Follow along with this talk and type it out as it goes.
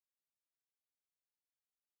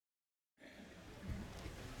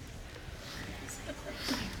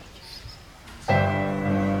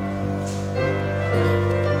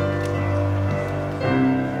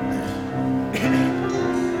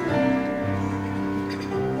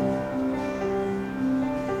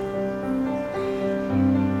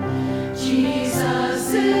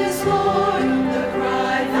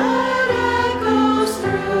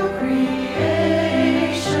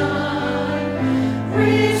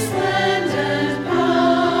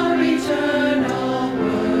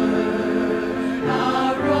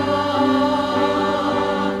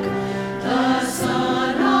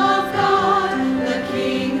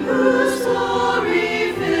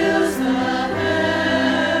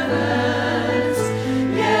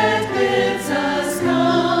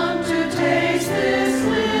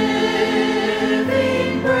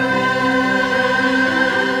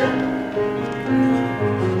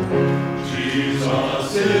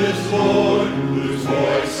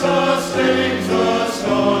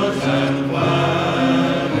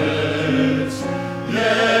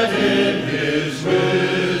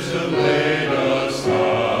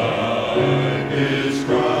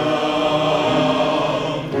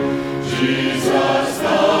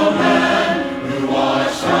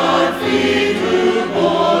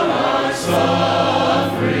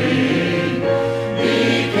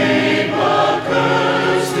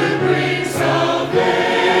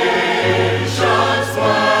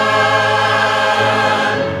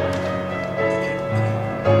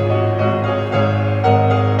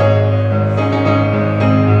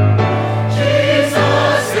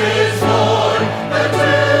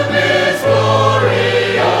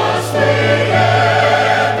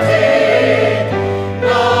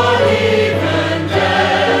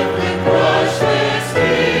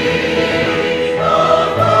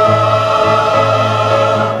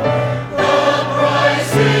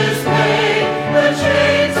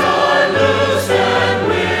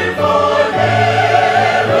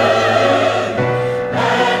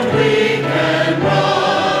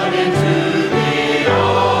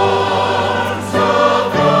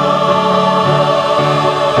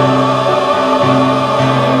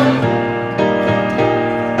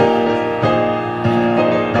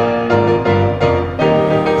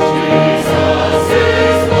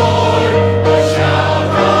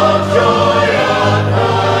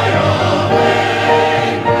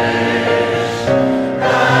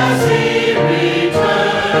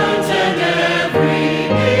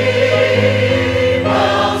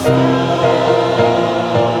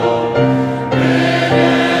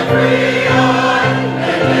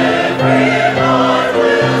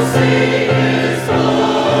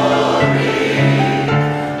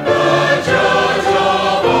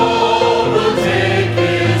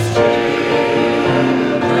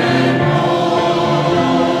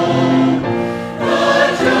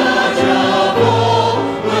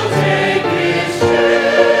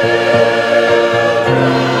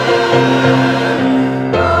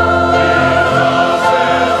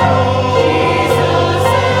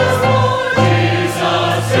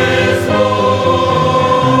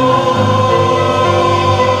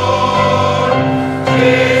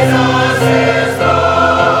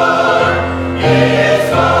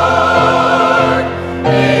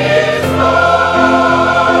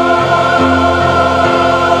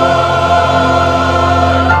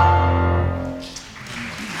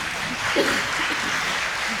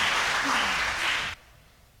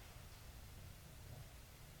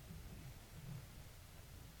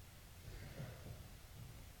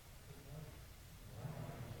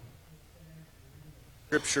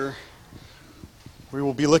Scripture. We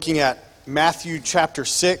will be looking at Matthew chapter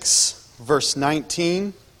 6, verse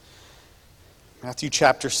 19. Matthew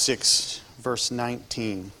chapter 6, verse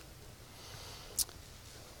 19.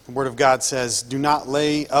 The Word of God says, "Do not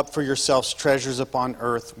lay up for yourselves treasures upon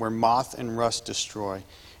earth where moth and rust destroy,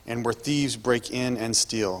 and where thieves break in and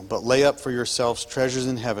steal. But lay up for yourselves treasures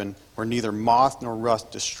in heaven where neither moth nor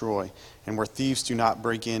rust destroy, and where thieves do not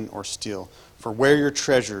break in or steal. For where your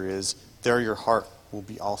treasure is, there your heart will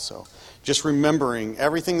be also." Just remembering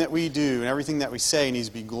everything that we do and everything that we say needs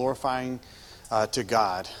to be glorifying to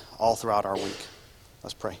God all throughout our week.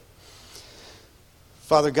 Let's pray.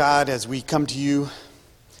 Father God, as we come to you,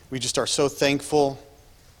 we just are so thankful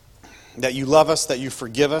that you love us, that you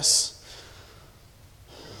forgive us.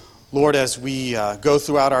 Lord, as we go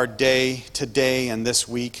throughout our day today and this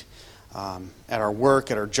week, at our work,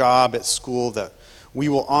 at our job, at school, that we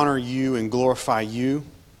will honor you and glorify you,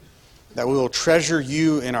 that we will treasure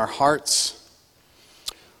you in our hearts.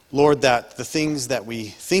 Lord, that the things that we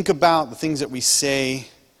think about, the things that we say,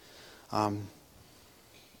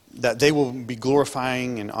 that they will be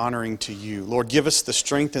glorifying and honoring to you. Lord, give us the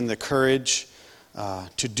strength and the courage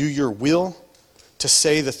to do your will, to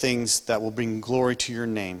say the things that will bring glory to your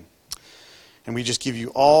name. And we just give you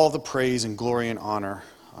all the praise and glory and honor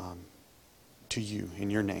to you in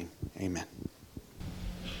your name. Amen.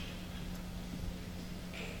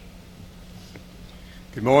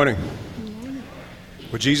 Good morning.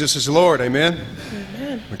 Well, Jesus is the Lord. Amen.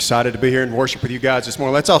 Amen. I'm excited to be here and worship with you guys this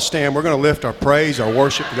morning. Let's all stand. We're going to lift our praise, our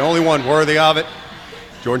worship, the only one worthy of it.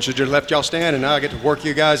 Jordan should just left y'all stand, and now I get to work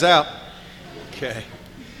you guys out. Okay.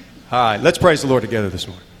 All right. Let's praise the Lord together this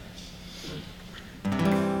morning.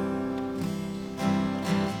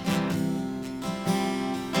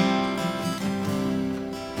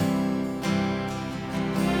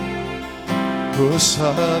 O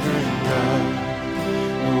sovereign God,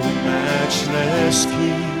 O matchless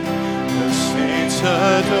King, the saints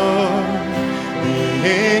adore, the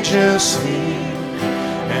angels sing,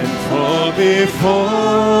 and fall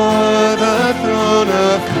before throne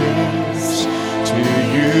of grace. To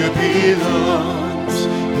you belongs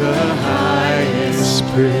the highest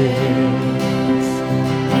praise.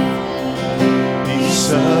 These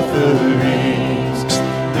sufferings,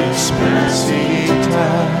 this passing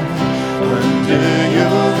time, under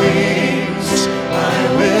your wings I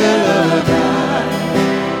will abide,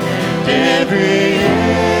 and every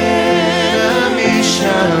enemy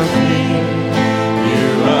shall flee. You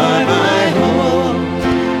are my hope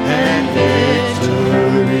and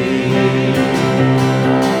victory.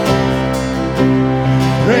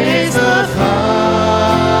 Praise the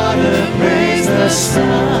Father, praise the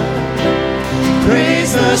Son,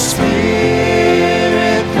 praise the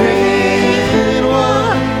Spirit, three in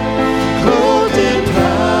one, clothed in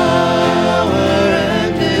power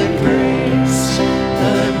and in grace,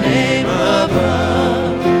 the name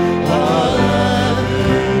above all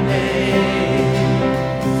other names.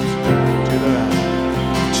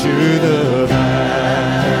 To the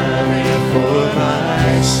valley for my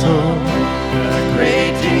soul, the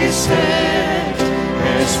great descent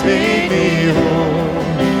has made me whole.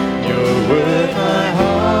 Your word my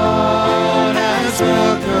heart has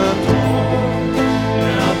welcomed home.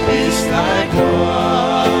 Now peace like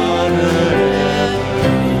water ever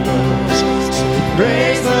flows. So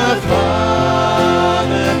praise the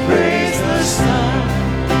Father, praise the Son,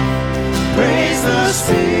 praise the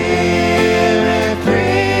Spirit,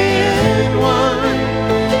 three in one,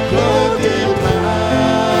 clothed in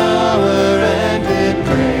power and in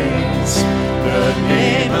grace, the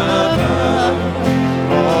name above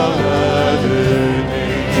all other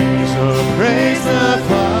names. Oh, praise the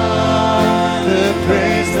Father,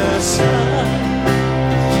 praise the Son,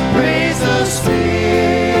 praise the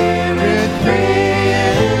Spirit, three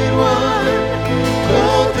in one,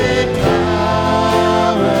 clothed in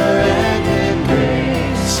power and in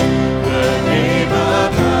grace, the name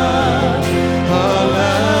above all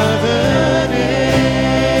other names.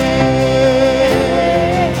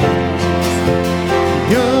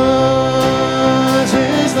 Yours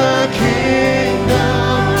is the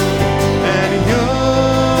kingdom, and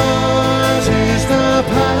yours is the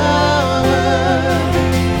power.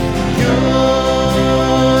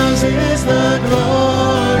 Yours is the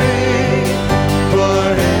glory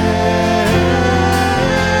forever.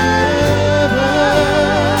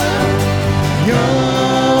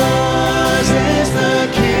 Yours is the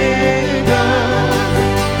kingdom,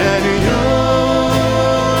 and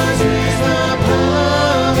yours is the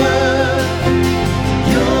power.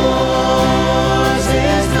 Yours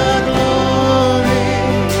is the glory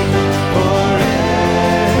forever.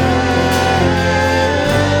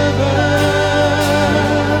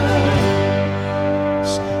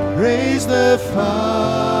 So praise the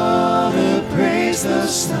Father, praise the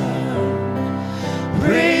Son,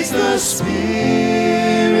 praise the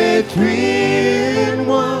Spirit, three in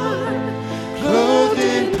one, clothed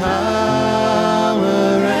in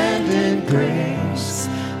power and in grace,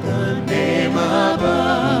 the name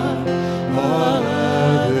above all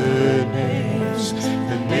other names,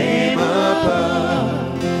 the name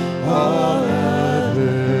above all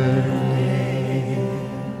other names.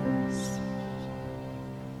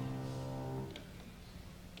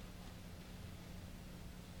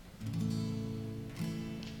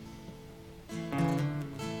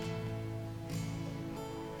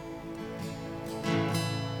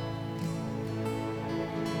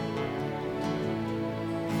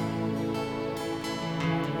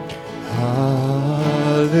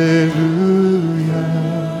 Hallelujah.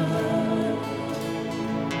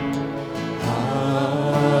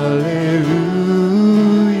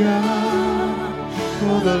 Hallelujah.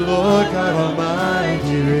 For the Lord God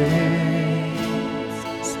Almighty reigns.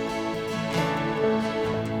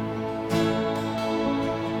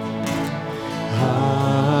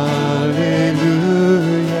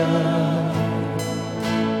 Hallelujah.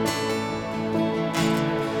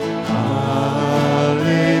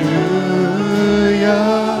 Hallelujah.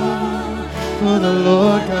 For the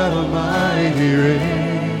Lord God Almighty reigns.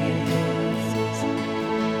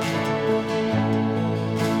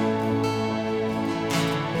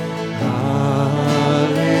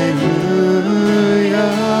 Hallelujah.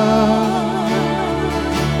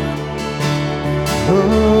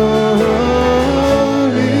 Holy,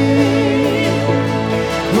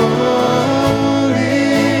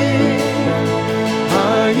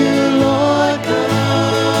 are you, Lord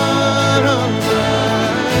God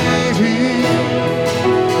Almighty?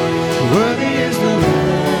 Worthy is the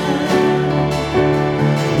Lamb,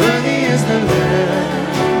 worthy is the Lamb.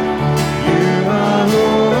 You are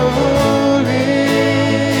holy,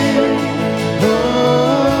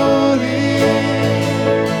 holy.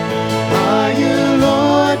 Are you,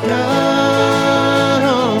 Lord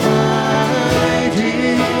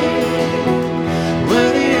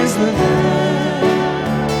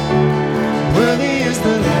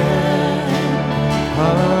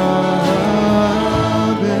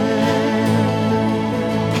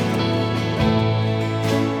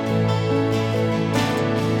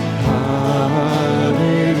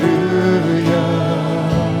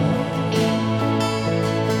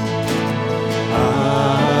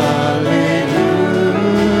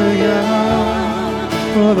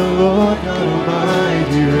for the Lord God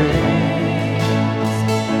Almighty reigns.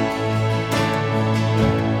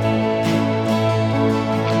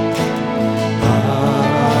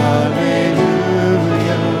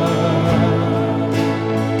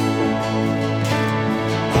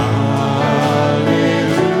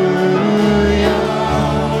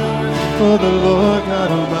 For the Lord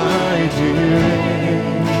God Almighty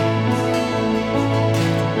reigns.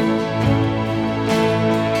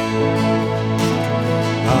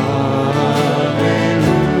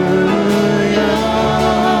 Hallelujah.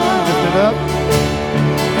 Lift it up.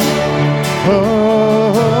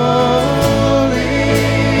 Holy,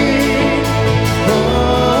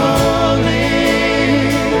 holy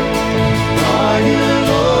are you,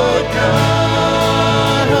 Lord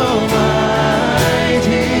God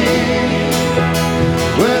Almighty.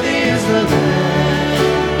 Worthy is the Lamb,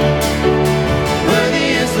 worthy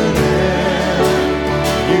is the Lamb.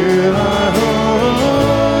 You are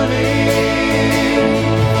holy,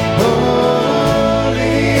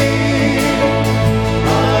 holy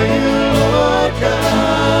are you, Lord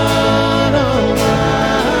God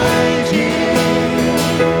Almighty.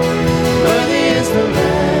 Worthy is the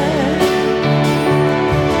Lamb,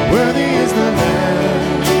 worthy is the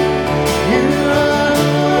Lamb. You are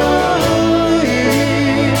holy,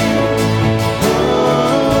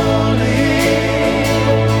 holy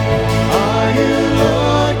are you,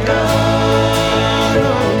 Lord God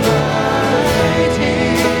Almighty.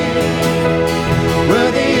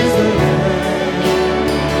 Worthy is the Lamb,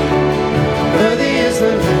 worthy is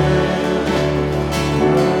the Lamb.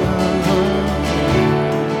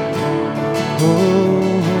 Oh,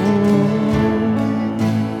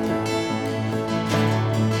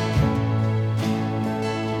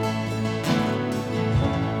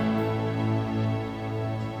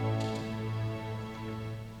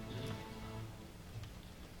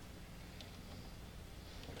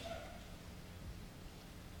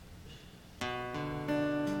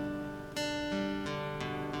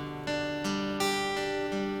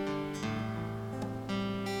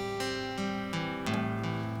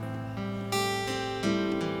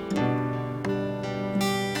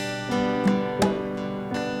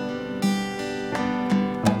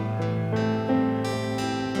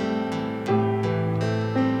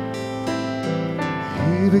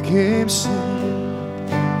 He became sin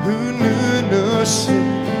who knew no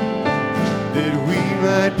sin, that we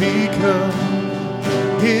might become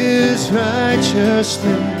his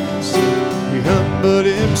righteousness. He humbled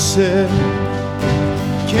himself,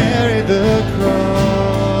 carried the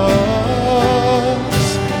cross.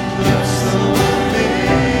 Love so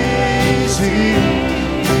amazing,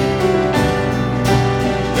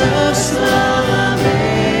 love so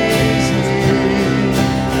amazing.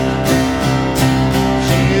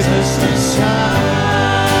 Jesus Messiah,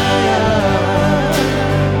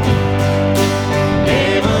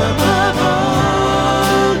 name above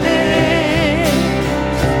all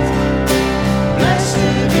names,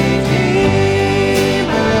 blessed Redeemer,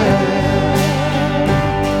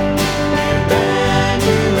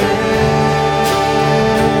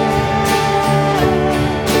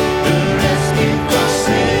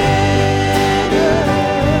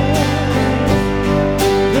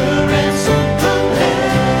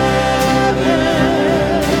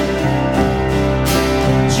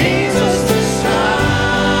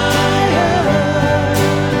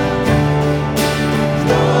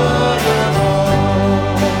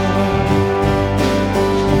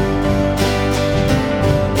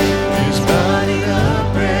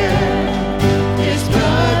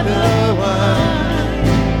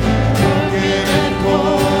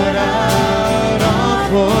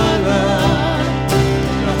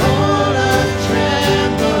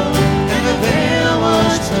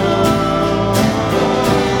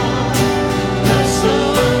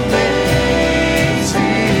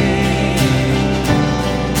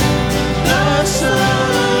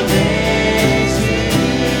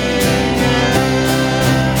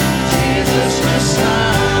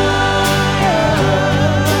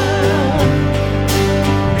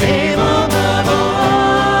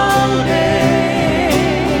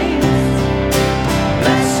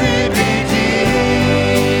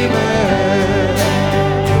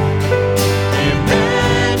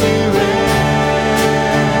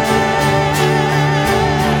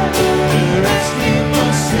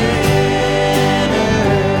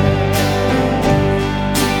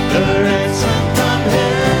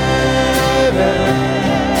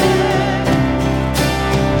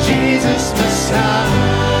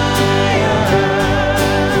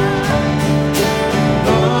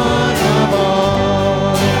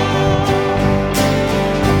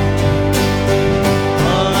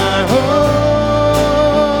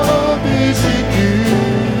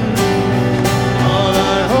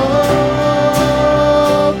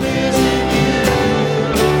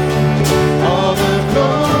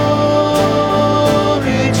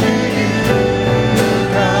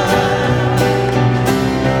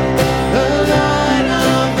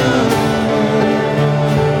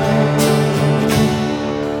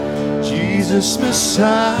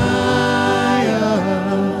 Messiah,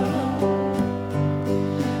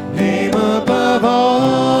 name above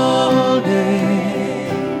all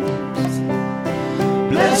names,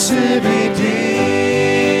 blessed Redeemer,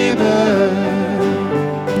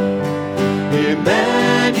 Emmanuel.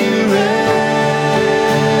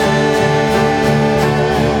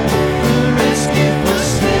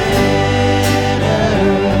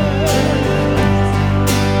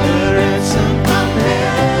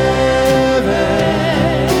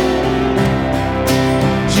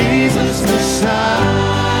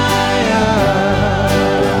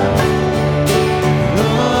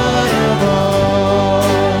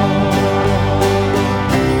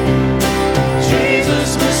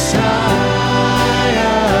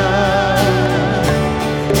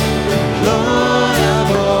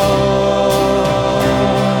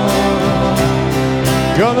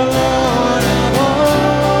 You're the Lord of all,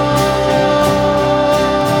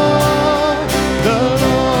 the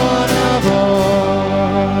Lord of all.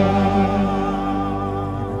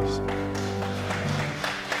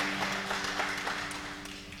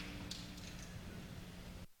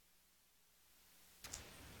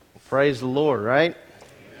 Praise the Lord, right?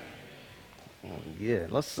 Oh, yeah.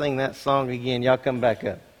 Let's sing that song again. Y'all come back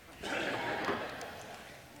up.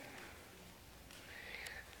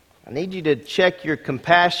 I need you to check your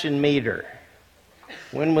compassion meter.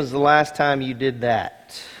 When was the last time you did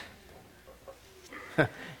that?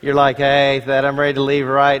 You're like, hey, Thad, I'm ready to leave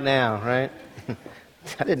right now, right?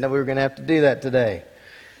 I didn't know we were going to have to do that today.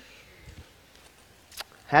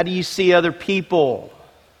 How do you see other people?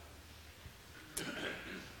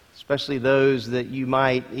 Especially those that you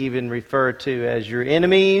might even refer to as your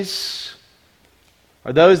enemies,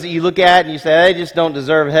 or those that you look at and you say, they just don't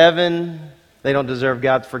deserve heaven. They don't deserve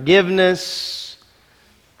God's forgiveness.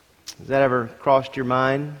 Has that ever crossed your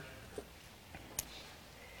mind?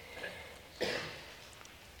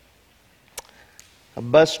 A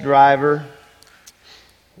bus driver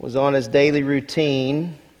was on his daily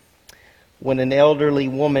routine when an elderly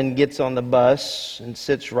woman gets on the bus and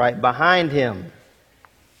sits right behind him.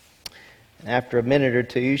 After a minute or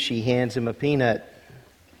two, she hands him a peanut.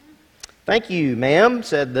 "Thank you, ma'am,"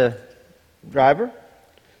 said the driver.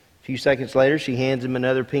 A few seconds later, she hands him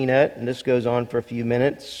another peanut, and this goes on for a few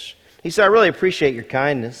minutes. He said, "I really appreciate your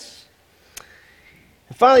kindness."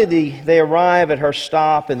 And finally, they arrive at her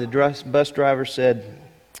stop, and the bus driver said,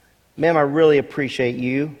 "Ma'am, I really appreciate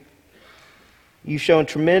you. You've shown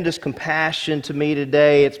tremendous compassion to me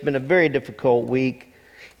today. It's been a very difficult week,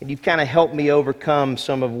 and you've kind of helped me overcome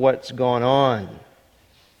some of what's gone on."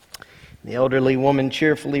 The elderly woman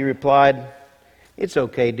cheerfully replied, "It's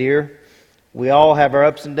okay, dear. We all have our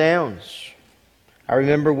ups and downs. I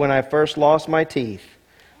remember when I first lost my teeth,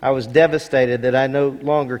 I was devastated that I no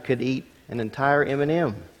longer could eat an entire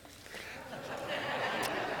M&M.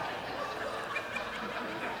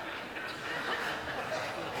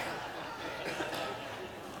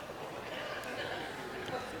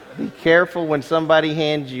 Be careful when somebody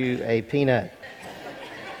hands you a peanut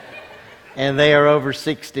and they are over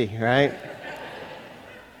 60, right?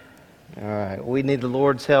 All right, we need the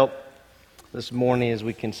Lord's help this morning as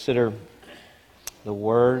we consider the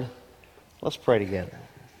Word. Let's pray together.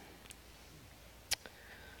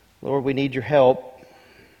 Lord, we need your help.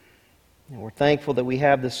 And we're thankful that we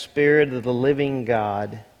have the Spirit of the living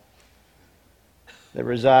God that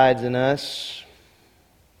resides in us.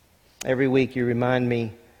 Every week you remind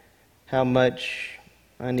me how much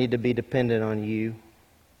I need to be dependent on you.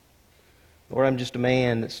 Lord, I'm just a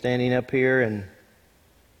man that's standing up here and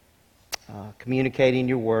communicating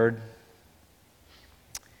your Word.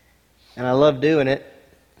 And I love doing it,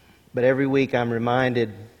 but every week I'm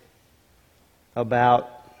reminded about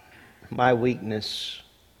my weakness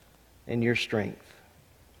and your strength.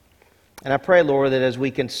 And I pray, Lord, that as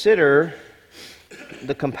we consider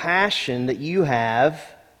the compassion that you have,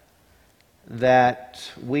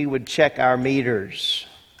 that we would check our meters.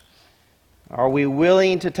 Are we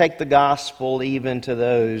willing to take the gospel even to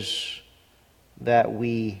those that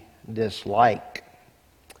we dislike?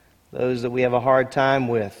 Those that we have a hard time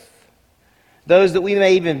with? Those that we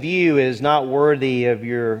may even view as not worthy of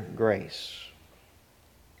your grace?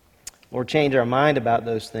 Lord, change our mind about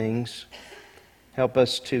those things. Help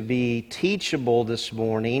us to be teachable this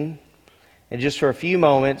morning. And just for a few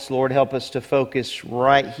moments, Lord, help us to focus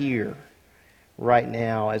right here, right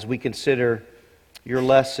now, as we consider your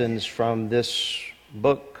lessons from this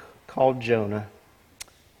book called Jonah.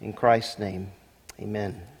 In Christ's name,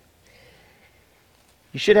 amen.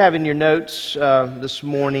 You should have in your notes this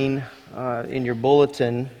morning, in your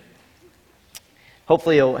bulletin,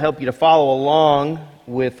 hopefully it'll help you to follow along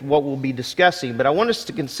with what we'll be discussing. But I want us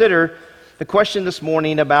to consider the question this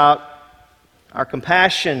morning about our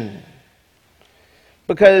compassion.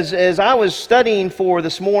 Because as I was studying for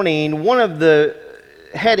this morning, one of the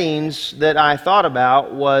headings that I thought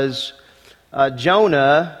about was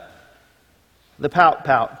Jonah, the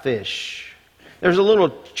pout-pout fish. There's a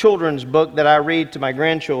little children's book that I read to my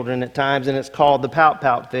grandchildren at times, and it's called The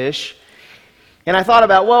Pout-Pout Fish. And I thought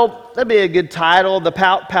about, well, that'd be a good title, The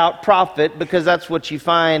Pout-Pout Prophet, because that's what you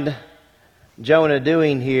find Jonah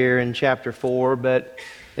doing here in chapter 4. But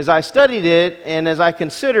as I studied it and as I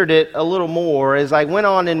considered it a little more, as I went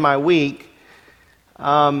on in my week,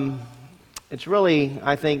 it's really,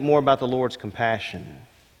 I think, more about the Lord's compassion.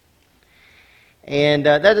 And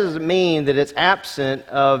that doesn't mean that it's absent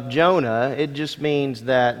of Jonah. It just means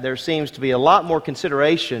that there seems to be a lot more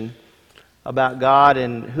consideration about God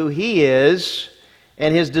and who He is,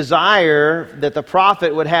 and His desire that the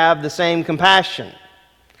prophet would have the same compassion.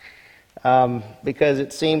 Because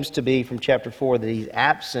it seems to be from chapter 4 that He's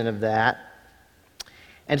absent of that.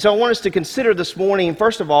 And so I want us to consider this morning,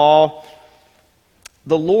 first of all,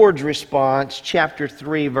 the Lord's response, chapter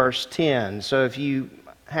 3, verse 10. So if you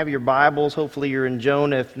have your Bibles, hopefully you're in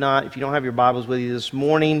Jonah. If not, if you don't have your Bibles with you this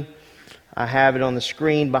morning, I have it on the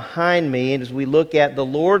screen behind me. And as we look at the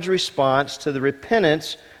Lord's response to the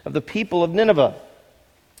repentance of the people of Nineveh.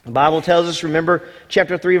 The Bible tells us, remember,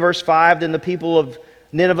 chapter 3, verse 5, then the people of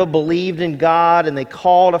Nineveh believed in God, and they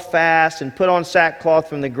called a fast and put on sackcloth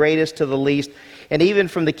from the greatest to the least. And even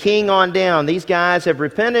from the king on down, these guys have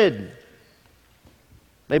repented.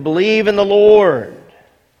 They believe in the Lord.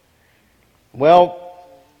 Well,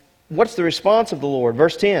 what's the response of the Lord?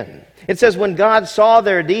 Verse 10. It says, when God saw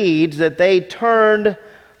their deeds, that they turned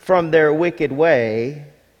from their wicked way,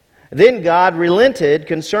 then God relented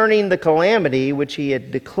concerning the calamity which He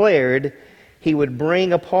had declared He would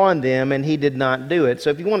bring upon them, and He did not do it. So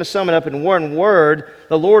if you want to sum it up in one word,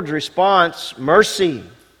 the Lord's response, mercy.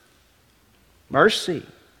 Mercy.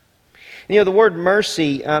 You know, the word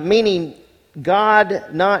mercy, meaning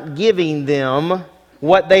God not giving them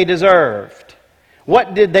what they deserved.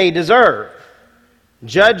 What did they deserve?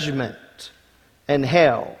 Judgment and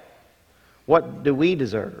hell. What do we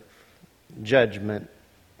deserve? Judgment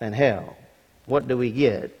and hell. What do we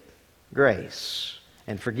get? Grace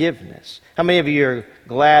and forgiveness. How many of you are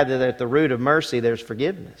glad that at the root of mercy there's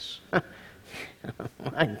forgiveness?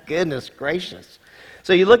 My goodness gracious.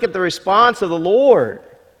 So you look at the response of the Lord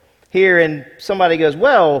here, and somebody goes,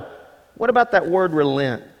 well, what about that word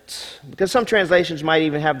relent? Because some translations might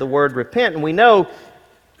even have the word repent, and we know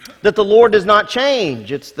that the Lord does not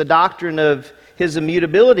change. It's the doctrine of His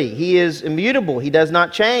immutability. He is immutable. He does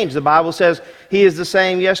not change. The Bible says He is the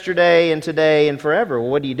same yesterday and today and forever. Well,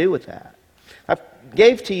 what do you do with that? I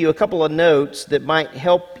gave to you a couple of notes that might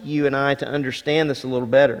help you and I to understand this a little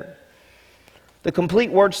better. The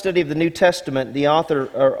complete word study of the New Testament, the author,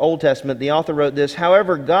 or Old Testament, the author wrote this,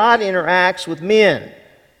 however, God interacts with men.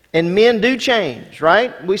 And men do change,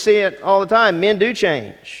 right? We see it all the time. Men do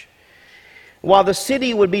change. While the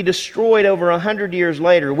city would be destroyed over 100 years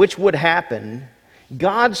later, which would happen,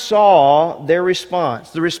 God saw their response,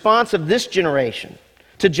 the response of this generation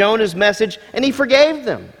to Jonah's message, and He forgave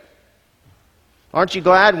them. Aren't you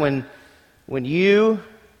glad when you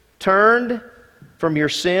turned from your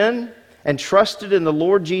sin and trusted in the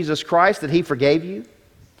Lord Jesus Christ that He forgave you?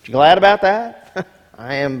 Aren't you glad about that?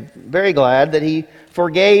 I am very glad that He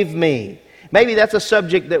forgave me. Maybe that's a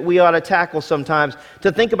subject that we ought to tackle sometimes,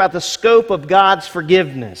 to think about the scope of God's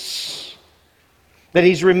forgiveness. That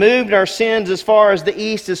He's removed our sins as far as the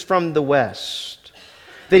east is from the west.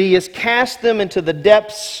 That He has cast them into the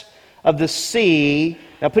depths of the sea.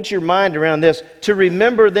 Now put your mind around this, to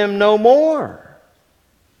remember them no more.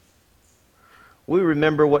 We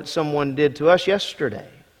remember what someone did to us yesterday,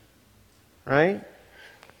 right?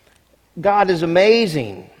 God is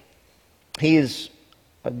amazing. He is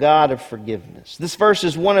a God of forgiveness. This verse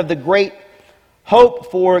is one of the great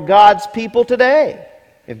hope for God's people today.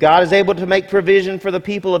 If God is able to make provision for the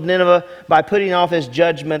people of Nineveh by putting off His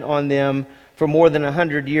judgment on them for more than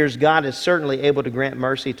 100 years, God is certainly able to grant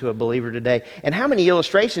mercy to a believer today. And how many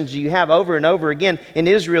illustrations do you have over and over again in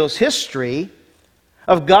Israel's history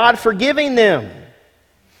of God forgiving them?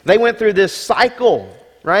 They went through this cycle,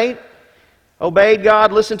 right? Obeyed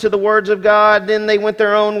God, listened to the words of God, then they went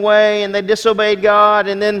their own way and they disobeyed God,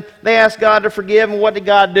 and then they asked God to forgive, and what did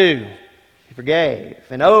God do? He forgave.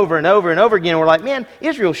 And over and over and over again, we're like, man,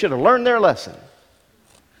 Israel should have learned their lesson.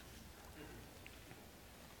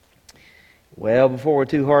 Well, before we're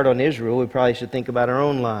too hard on Israel, we probably should think about our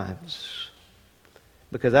own lives.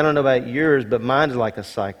 Because I don't know about yours, but mine's like a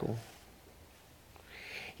cycle.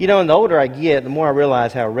 You know, and the older I get, the more I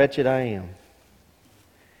realize how wretched I am.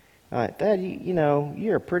 All right, Thad, you know,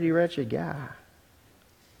 you're a pretty wretched guy.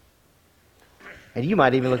 And you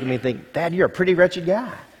might even look at me and think, Thad, you're a pretty wretched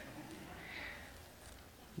guy.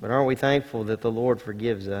 But aren't we thankful that the Lord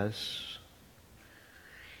forgives us?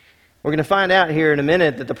 We're going to find out here in a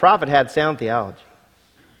minute that the prophet had sound theology.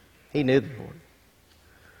 He knew the Lord.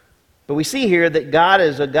 But we see here that God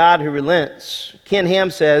is a God who relents. Ken Ham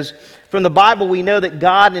says, from the Bible we know that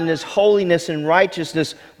God in His holiness and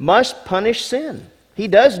righteousness must punish sin. He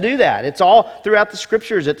does do that. It's all throughout the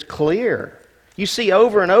Scriptures. It's clear. You see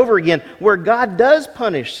over and over again where God does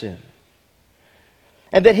punish sin.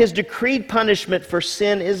 And that His decreed punishment for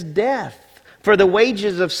sin is death. For the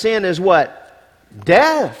wages of sin is what?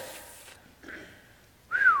 Death. Whew.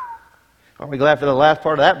 Aren't we glad for the last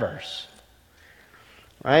part of that verse?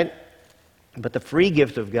 Right? But the free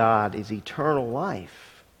gift of God is eternal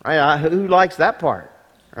life. Right? Who likes that part?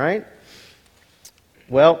 Right?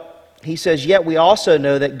 Well, he says, yet we also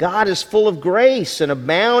know that God is full of grace and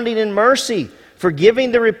abounding in mercy,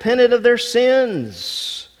 forgiving the repentant of their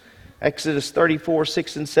sins. Exodus 34,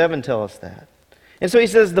 6 and 7 tell us that. And so he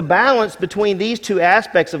says the balance between these two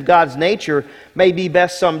aspects of God's nature may be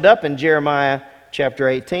best summed up in Jeremiah chapter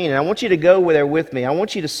 18. And I want you to go there with me. I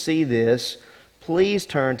want you to see this. Please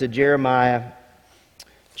turn to Jeremiah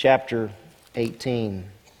chapter 18.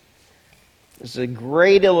 This is a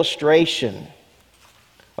great illustration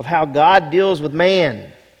of how God deals with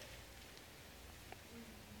man.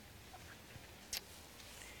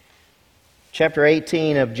 Chapter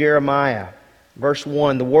 18 of Jeremiah, verse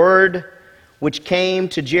 1. The word which came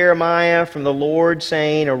to Jeremiah from the Lord,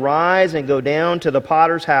 saying, arise and go down to the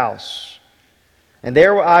potter's house, and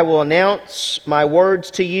there I will announce my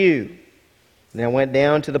words to you. And I went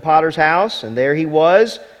down to the potter's house, and there he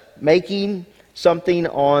was, making something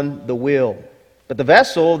on the wheel. But the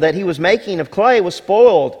vessel that he was making of clay was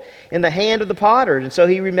spoiled in the hand of the potter, and so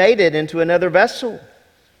he remade it into another vessel,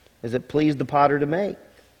 as it pleased the potter to make.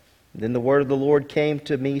 Then the word of the Lord came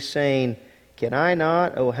to me, saying, can I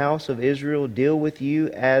not, O house of Israel, deal with you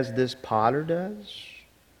as this potter does?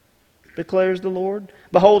 Declares the Lord.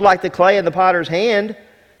 Behold, like the clay in the potter's hand,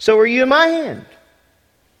 so are you in my hand,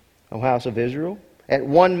 O house of Israel. At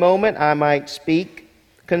one moment I might speak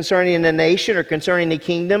concerning a nation or concerning a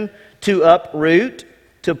kingdom, to uproot,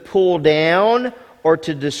 to pull down, or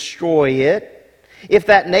to destroy it. If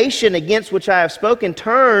that nation against which I have spoken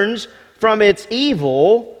turns from its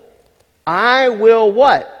evil, I will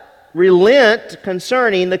what? Relent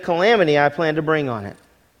concerning the calamity I plan to bring on it.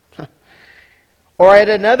 Or at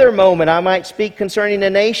another moment I might speak concerning a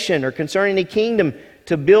nation or concerning a kingdom,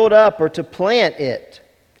 to build up or to plant it.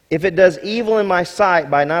 If it does evil in my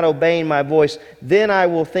sight by not obeying my voice, then I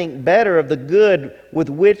will think better of the good with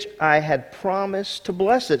which I had promised to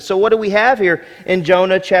bless it. So what do we have here in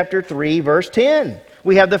Jonah chapter 3, verse 10?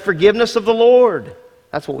 We have the forgiveness of the Lord.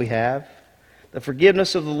 That's what we have. The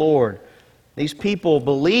forgiveness of the Lord. These people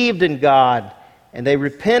believed in God, and they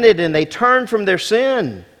repented, and they turned from their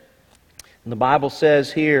sin. And the Bible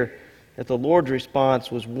says here that the Lord's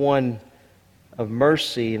response was one of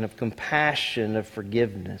mercy and of compassion, of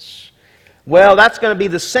forgiveness. Well, that's going to be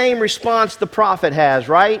the same response the prophet has,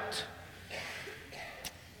 right?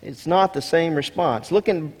 It's not the same response. Look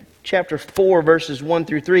in chapter 4, verses 1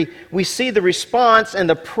 through 3. We see the response and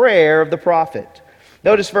the prayer of the prophet.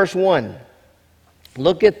 Notice verse 1.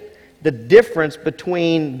 Look at the difference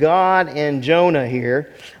between God and Jonah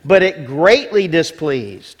here. But it greatly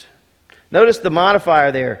displeased. Notice the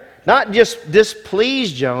modifier there. Not just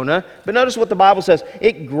displeased Jonah, but notice what the Bible says.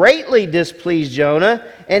 It greatly displeased Jonah,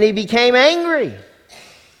 and he became angry.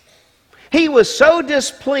 He was so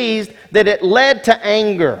displeased that it led to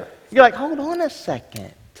anger. You're like, hold on a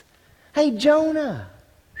second. Hey, Jonah.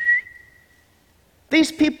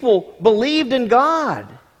 These people believed in God.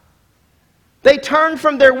 They turned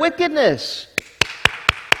from their wickedness.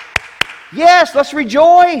 Yes, let's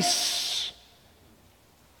rejoice.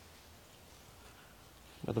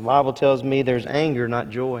 But the Bible tells me there's anger,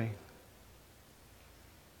 not joy.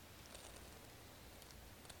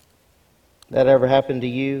 That ever happened to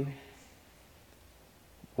you?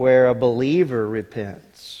 Where a believer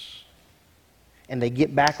repents and they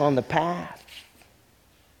get back on the path.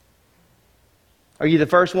 Are you the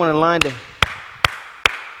first one in line to...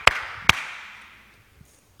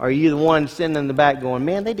 Are you the one sitting in the back going,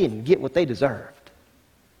 man, they didn't get what they deserved?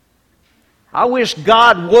 I wish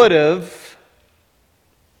God would have.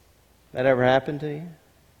 That ever happened to you?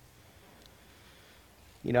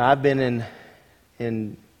 You know, I've been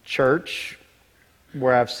in church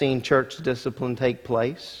where I've seen church discipline take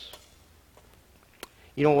place.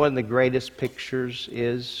 You know what one of the greatest pictures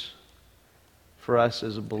is for us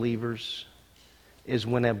as believers? is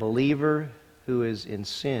when a believer who is in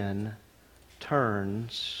sin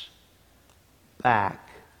turns back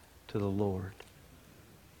to the Lord.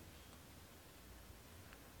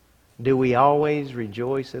 Do we always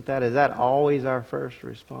rejoice at that? Is that always our first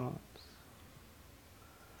response?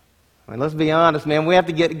 I mean, let's be honest, man. We have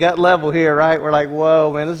to get gut level here, right? We're like,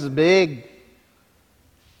 whoa, man, this is big.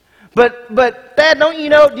 But Dad, don't you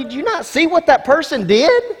know, did you not see what that person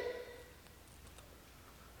did?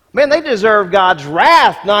 Man, they deserve God's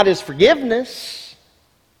wrath, not His forgiveness.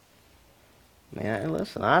 Man,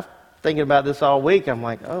 listen, I'm thinking about this all week. I'm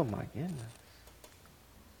like, oh my goodness.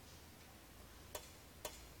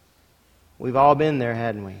 We've all been there,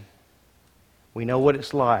 hadn't we? We know what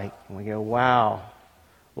it's like. And we go, wow,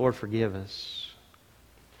 Lord, forgive us.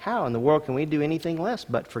 How in the world can we do anything less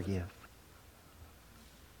but forgive?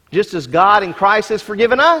 Just as God in Christ has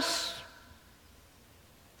forgiven us.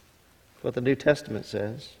 That's what the New Testament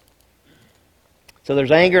says. So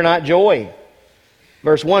there's anger, not joy.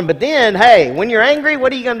 Verse 1, but then, hey, when you're angry,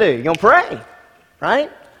 what are you going to do? You're going to pray, right?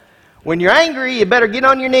 When you're angry, you better get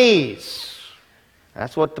on your knees.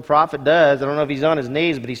 That's what the prophet does. I don't know if he's on his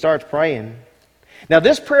knees, but he starts praying. Now,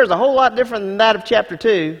 this prayer is a whole lot different than that of chapter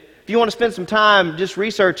 2. If you want to spend some time just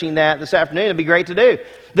researching that this afternoon, it'd be great to do.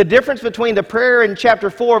 The difference between the prayer in chapter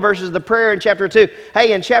 4 versus the prayer in chapter 2.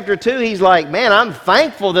 Hey, in chapter 2, he's like, man, I'm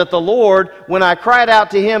thankful that the Lord, when I cried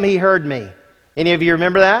out to Him, He heard me. Any of you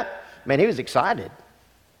remember that? Man, he was excited.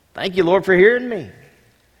 Thank you, Lord, for hearing me.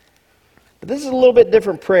 But this is a little bit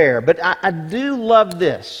different prayer. But I do love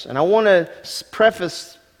this. And I want to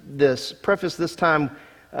preface this time,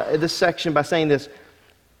 this section by saying this.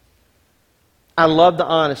 I love the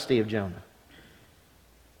honesty of Jonah.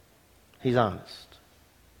 He's honest.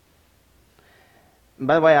 And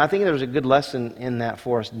by the way, I think there's a good lesson in that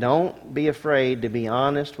for us. Don't be afraid to be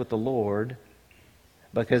honest with the Lord,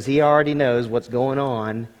 because He already knows what's going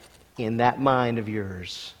on in that mind of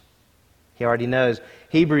yours. He already knows.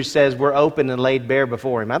 Hebrews says we're open and laid bare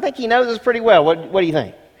before Him. I think He knows us pretty well. What do you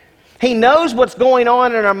think? He knows what's going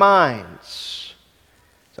on in our minds.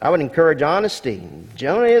 So I would encourage honesty.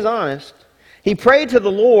 Jonah is honest. He prayed to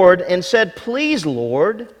the Lord and said, please,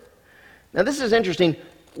 Lord. Now this is interesting.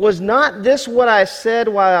 Was not this what I said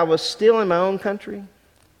while I was still in my own country?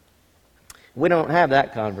 We don't have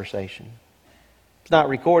that conversation. It's not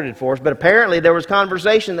recorded for us, but apparently there was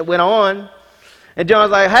conversation that went on. And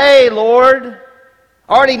Jonah's like, hey, Lord,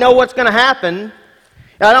 I already know what's going to happen.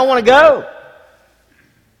 I don't want to go.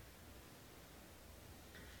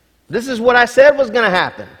 This is what I said was going to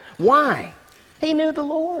happen. Why? He knew the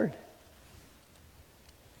Lord.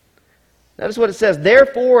 Notice what it says.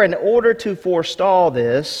 Therefore, in order to forestall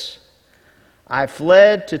this, I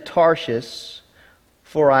fled to Tarshish,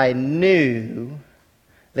 for I knew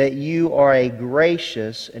that you are a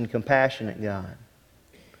gracious and compassionate God.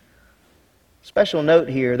 Special note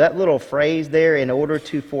here, that little phrase there, in order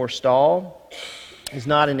to forestall, is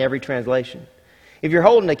not in every translation. If you're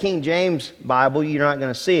holding a King James Bible, you're not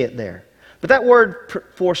going to see it there. But that word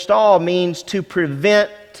forestall means to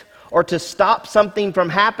prevent or to stop something from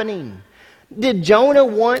happening. Did Jonah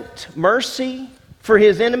want mercy for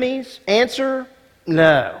his enemies? Answer,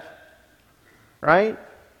 no. Right?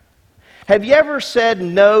 Have you ever said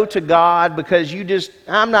no to God because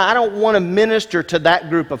I don't want to minister to that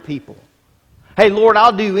group of people? Hey, Lord,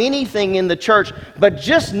 I'll do anything in the church, but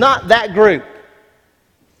just not that group.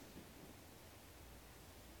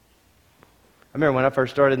 I remember when I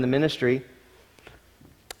first started in the ministry,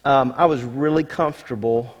 I was really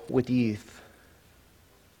comfortable with youth.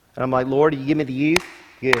 And I'm like, Lord, you give me the youth?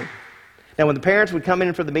 Good. Now, when the parents would come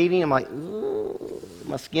in for the meeting, I'm like, ooh,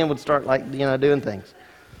 my skin would start doing things.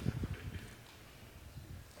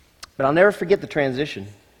 But I'll never forget the transition.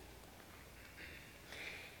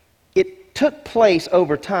 It took place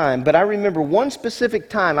over time, but I remember one specific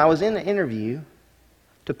time I was in an interview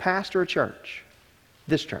to pastor a church,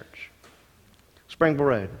 this church, Springville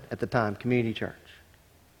Road at the time, community church.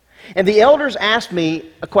 And the elders asked me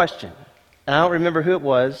a question. And I don't remember who it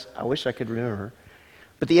was. I wish I could remember.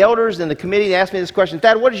 But the elders and the committee asked me this question.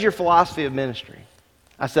 Dad, what is your philosophy of ministry?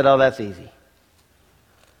 I said, oh, that's easy.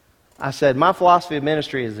 I said, my philosophy of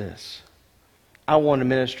ministry is this. I want to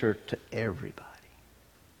minister to everybody.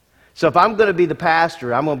 So if I'm going to be the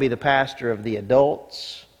pastor, I'm going to be the pastor of the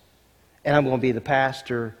adults, and I'm going to be the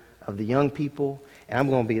pastor of the young people, and I'm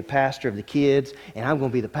going to be the pastor of the kids, and I'm going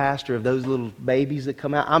to be the pastor of those little babies that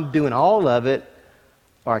come out. I'm doing all of it,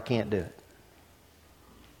 or I can't do it.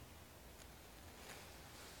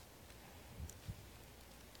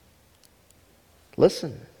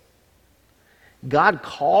 Listen. God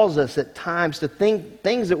calls us at times to think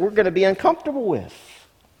things that we're going to be uncomfortable with.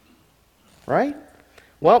 Right?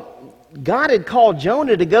 Well, God had called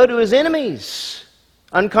Jonah to go to his enemies.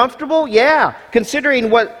 Uncomfortable? Yeah. Considering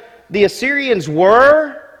what the Assyrians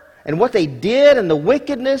were and what they did and the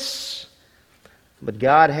wickedness. But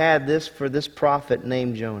God had this for this prophet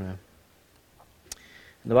named Jonah.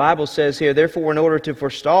 The Bible says here, therefore, in order to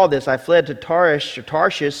forestall this, I fled to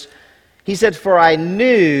Tarshish. He said, for I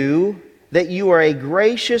knew that you are a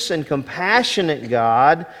gracious and compassionate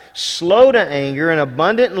God, slow to anger and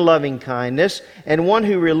abundant in loving kindness, and one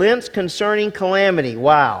who relents concerning calamity.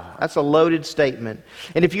 Wow, that's a loaded statement.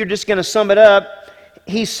 And if you're just going to sum it up,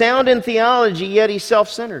 he's sound in theology, yet he's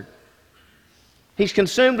self-centered. He's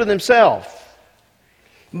consumed with himself.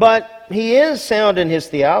 But he is sound in his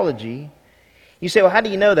theology. You say, well, how do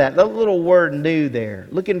you know that? The little word knew there.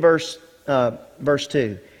 Look in verse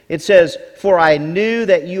 2. It says, for I knew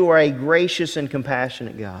that you are a gracious and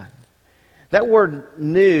compassionate God. That word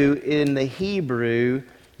knew in the Hebrew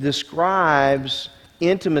describes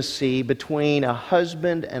intimacy between a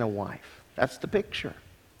husband and a wife. That's the picture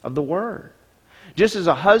of the word. Just as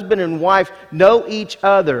a husband and wife know each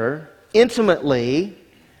other intimately,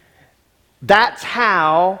 that's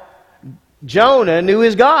how Jonah knew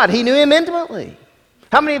his God. He knew him intimately.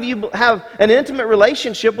 How many of you have an intimate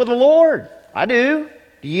relationship with the Lord? I do.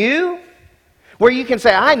 Do you? Where you can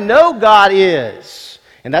say, I know God is.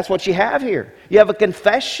 And that's what you have here. You have a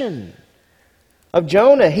confession of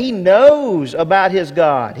Jonah. He knows about his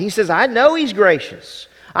God. He says, I know He's gracious.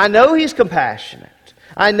 I know He's compassionate.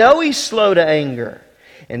 I know He's slow to anger.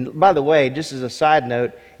 And by the way, just as a side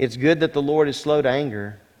note, it's good that the Lord is slow to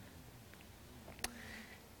anger.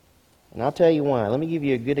 And I'll tell you why. Let me give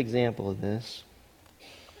you a good example of this.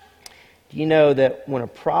 Do you know that when a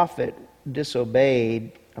prophet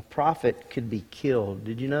disobeyed, a prophet could be killed?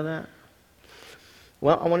 Did you know that?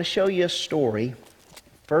 Well, I want to show you a story.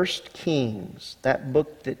 1 Kings, that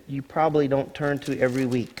book that you probably don't turn to every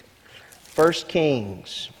week. 1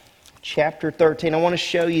 Kings, chapter 13. I want to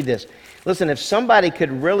show you this. Listen, if somebody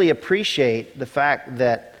could really appreciate the fact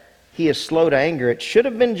that he is slow to anger, it should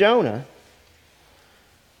have been Jonah.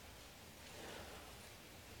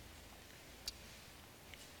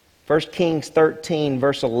 1 Kings 13,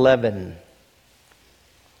 verse 11.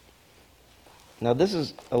 Now, this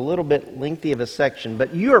is a little bit lengthy of a section,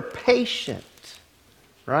 but you're patient,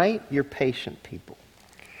 right? You're patient people.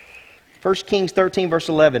 1 Kings 13, verse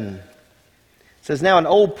 11. It says, now an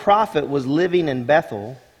old prophet was living in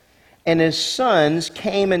Bethel, and his sons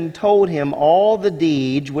came and told him all the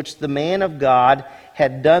deeds which the man of God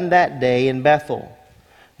had done that day in Bethel,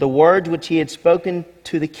 the words which he had spoken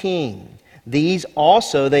to the king. These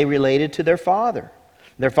also they related to their father.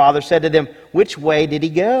 Their father said to them, which way did he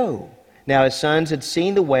go? Now his sons had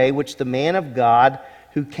seen the way which the man of God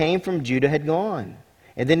who came from Judah had gone.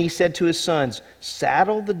 And then he said to his sons,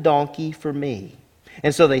 saddle the donkey for me.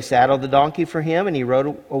 And so they saddled the donkey for him, and he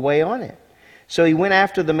rode away on it. So he went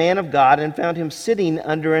after the man of God and found him sitting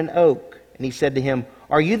under an oak. And he said to him,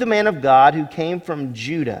 are you the man of God who came from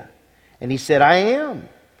Judah? And he said, I am.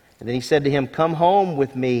 And then he said to him, come home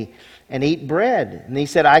with me and eat bread. And he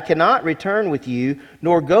said, I cannot return with you,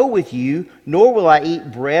 nor go with you, nor will I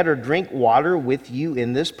eat bread or drink water with you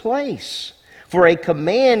in this place. For a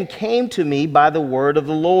command came to me by the word of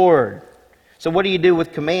the Lord. So what do you do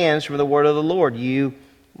with commands from the word of the Lord? You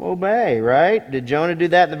obey, right? Did Jonah do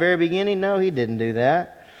that in the very beginning? No, he didn't do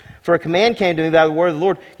that. For a command came to me by the word of the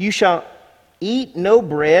Lord. You shall eat no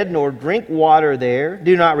bread nor drink water there.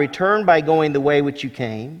 Do not return by going the way which you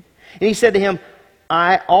came. And he said to him,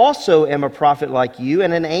 I also am a prophet like you,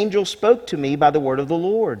 and an angel spoke to me by the word of the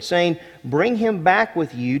Lord, saying, bring him back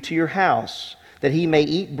with you to your house, that he may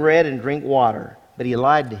eat bread and drink water. But he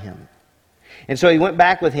lied to him. And so he went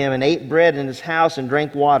back with him and ate bread in his house and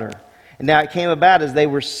drank water. And now it came about as they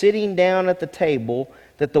were sitting down at the table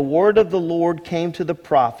that the word of the Lord came to the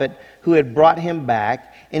prophet who had brought him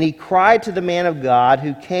back. And he cried to the man of God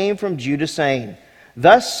who came from Judah, saying,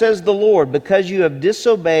 thus says the Lord, because you have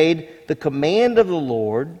disobeyed the command of the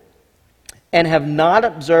Lord and have not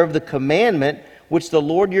observed the commandment which the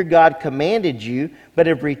Lord your God commanded you, but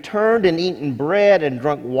have returned and eaten bread and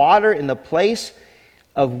drunk water in the place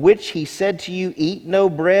of which he said to you, eat no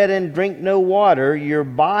bread and drink no water, your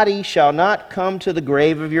body shall not come to the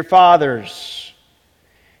grave of your fathers.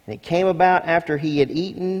 And it came about after he had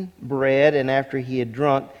eaten bread and after he had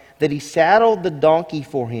drunk, that he saddled the donkey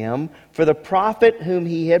for him, for the prophet whom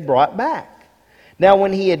he had brought back. Now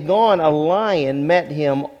when he had gone, a lion met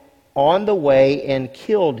him on the way and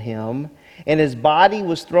killed him, and his body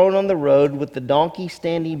was thrown on the road with the donkey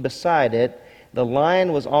standing beside it. The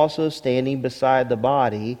lion was also standing beside the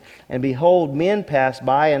body. And behold, men passed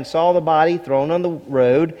by and saw the body thrown on the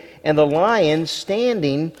road, and the lion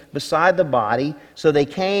standing beside the body. So they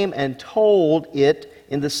came and told it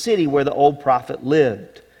in the city where the old prophet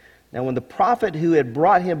lived. Now when the prophet who had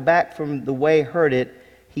brought him back from the way heard it,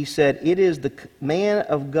 he said, "It is the man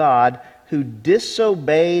of God who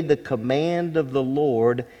disobeyed the command of the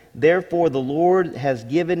Lord. Therefore the Lord has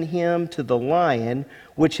given him to the lion,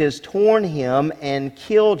 which has torn him and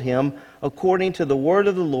killed him, according to the word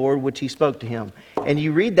of the Lord which he spoke to him." And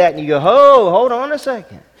you read that and you go, "Oh, hold on a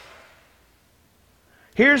second.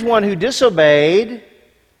 Here's one who disobeyed,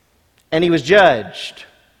 and he was judged.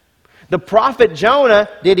 The prophet Jonah,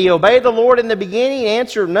 did he obey the Lord in the beginning?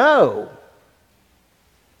 Answer, no.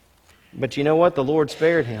 But you know what? The Lord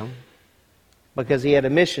spared him because he had a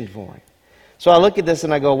mission for him. So I look at this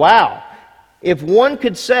and I go, wow. If one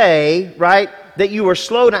could say, right, that you were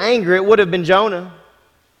slow to anger, it would have been Jonah.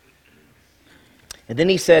 And then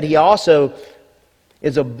he said he also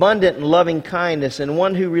is abundant in loving kindness and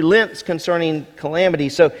one who relents concerning calamity.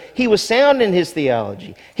 So he was sound in his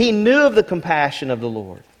theology. He knew of the compassion of the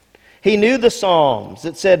Lord. He knew the Psalms.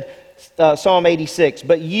 It said, Psalm 86,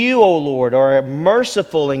 "But you, O Lord, are a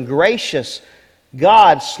merciful and gracious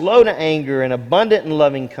God, slow to anger and abundant in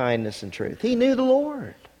loving kindness and truth." He knew the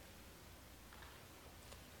Lord.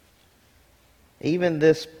 Even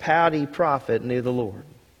this pouty prophet knew the Lord.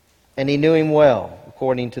 And he knew him well,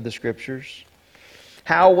 according to the Scriptures.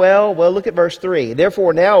 How well? Well, look at verse 3.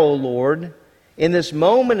 "Therefore now, O Lord, in this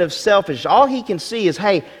moment of selfishness," all he can see is,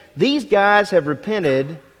 hey, these guys have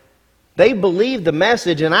repented. They believe the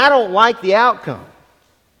message, and I don't like the outcome.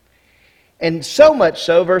 And so much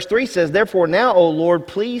so, verse 3 says, "Therefore now, O Lord,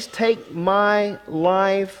 please take my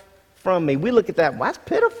life from me." We look at that, well, that's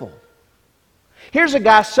pitiful. Here's a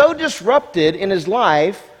guy so disrupted in his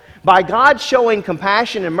life by God showing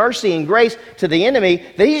compassion and mercy and grace to the enemy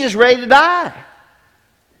that he's just ready to die.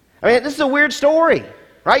 I mean, this is a weird story,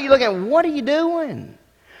 right? You look at, what are you doing?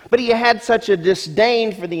 But he had such a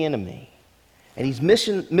disdain for the enemy. And he's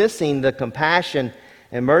missing the compassion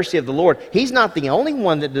and mercy of the Lord. He's not the only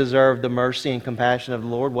one that deserved the mercy and compassion of the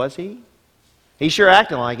Lord, was he? He's sure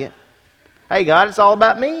acting like it. Hey, God, it's all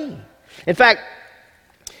about me. In fact,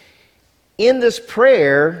 in this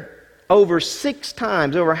prayer, over 6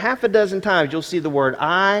 times, over half a dozen times, you'll see the word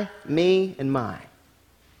I, me, and my.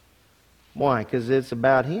 Why? Because it's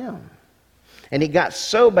about him. And it got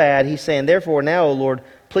so bad, he's saying, "Therefore now, O Lord,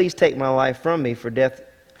 please take my life from me, for death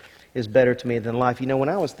is better to me than life." You know, when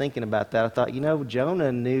I was thinking about that, I thought,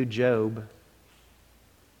 Jonah knew Job.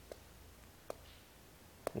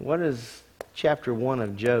 What does chapter 1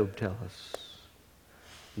 of Job tell us?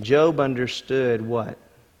 Job understood what?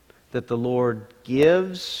 That the Lord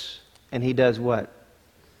gives, and he does what?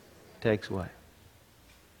 Takes away.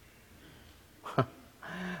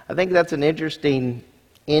 I think that's an interesting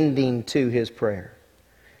ending to his prayer.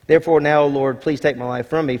 "Therefore now, O Lord, please take my life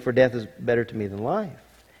from me, for death is better to me than life."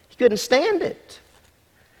 He couldn't stand it.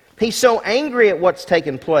 He's so angry at what's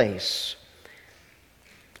taken place.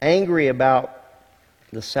 Angry about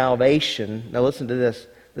the salvation. Now listen to this.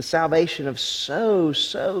 The salvation of so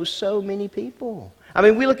many people. I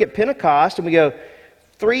mean, we look at Pentecost and we go,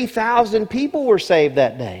 3,000 people were saved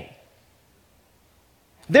that day.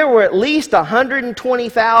 There were at least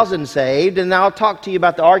 120,000 saved, and I'll talk to you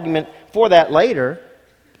about the argument for that later.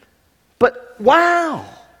 But wow!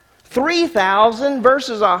 3,000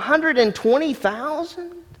 versus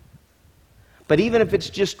 120,000? But even if it's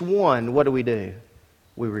just one, what do?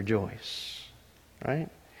 We rejoice. Right?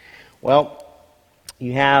 Well,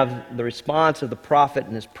 you have the response of the prophet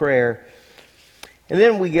in his prayer. And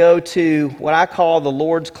then we go to what I call the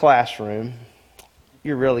Lord's classroom.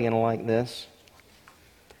 You're really going to like this.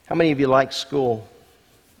 How many of you like school?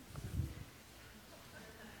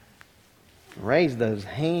 Raise those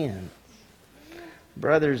hands.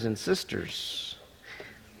 Brothers and sisters.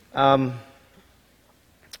 The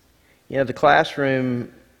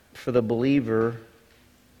classroom for the believer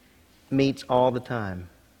meets all the time.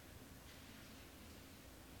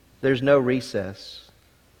 There's no recess.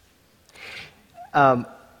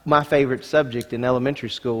 My favorite subject in elementary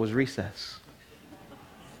school was recess.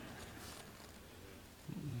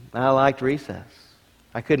 I liked recess.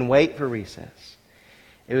 I couldn't wait for recess.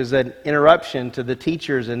 It was an interruption to the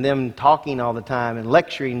teachers and them talking all the time and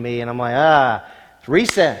lecturing me, and I'm like, it's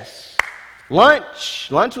recess.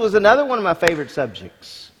 Lunch. Lunch was another one of my favorite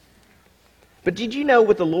subjects. But did you know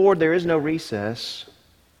with the Lord there is no recess?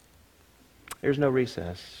 There's no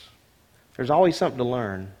recess. There's always something to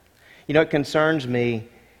learn. You know, it concerns me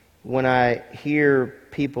when I hear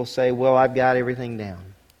people say, well, I've got everything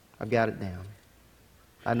down. I've got it down.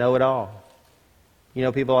 I know it all. You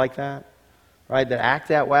know people like that? Right? That act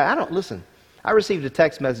that way. Listen, I received a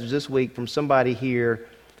text message this week from somebody here,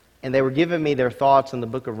 and they were giving me their thoughts on the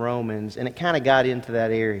book of Romans, and it kind of got into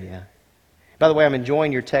that area. By the way, I'm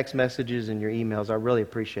enjoying your text messages and your emails. I really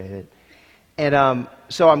appreciate it. And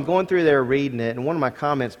so I'm going through there reading it, and one of my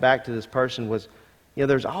comments back to this person was,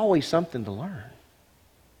 there's always something to learn.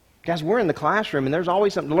 Guys, we're in the classroom, and there's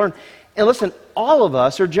always something to learn. And listen, all of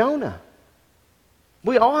us are Jonah.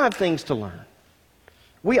 We all have things to learn.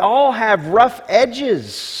 We all have rough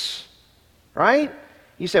edges, right?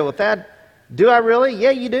 You say, well, Thad, do I really?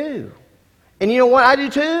 Yeah, you do. And you know what? I do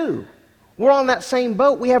too. We're on that same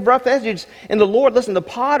boat. We have rough edges. And the Lord, listen, the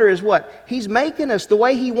potter is what? He's making us the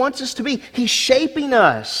way He wants us to be. He's shaping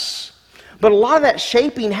us. But a lot of that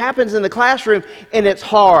shaping happens in the classroom, and it's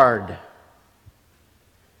hard.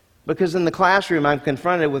 Because in the classroom, I'm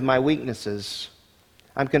confronted with my weaknesses.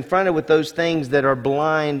 I'm confronted with those things that are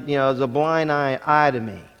blind, as a blind eye to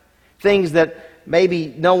me. Things that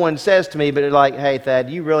maybe no one says to me, but they're like, hey, Thad,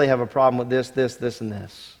 you really have a problem with this, this, this, and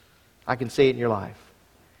this. I can see it in your life.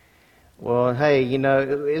 Well, hey,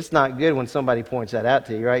 it's not good when somebody points that out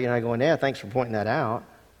to you, right? You're not going, yeah, thanks for pointing that out.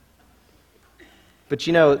 But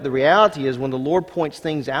the reality is when the Lord points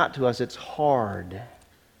things out to us, it's hard.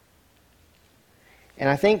 And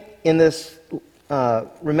I think in this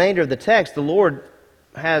remainder of the text, the Lord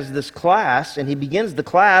has this class, and He begins the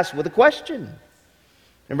class with a question.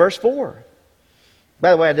 In verse 4.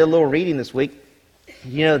 By the way, I did a little reading this week.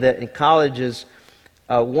 You know that in colleges,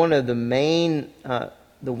 one of the main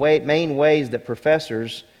ways that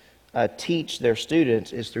professors teach their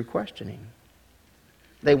students is through questioning.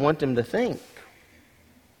 They want them to think.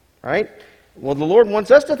 Right? Well, the Lord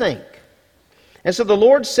wants us to think. And so the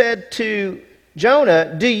Lord said to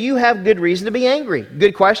Jonah, do you have good reason to be angry?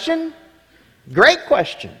 Good question. Great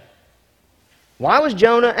question. Why was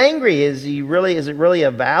Jonah angry? Is it really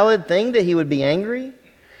a valid thing that he would be angry?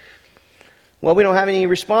 Well, we don't have any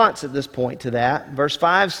response at this point to that. Verse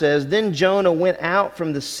 5 says, then Jonah went out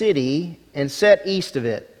from the city and set east of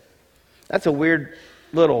it. That's a weird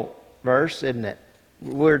little verse, isn't it?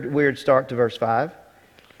 Weird start to verse 5.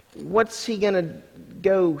 What's he going to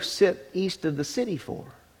go sit east of the city for?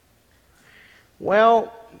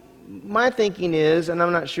 Well, my thinking is, and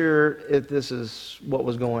I'm not sure if this is what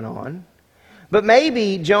was going on, but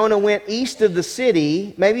maybe Jonah went east of the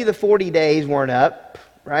city, maybe the 40 days weren't up,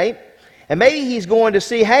 right? And maybe he's going to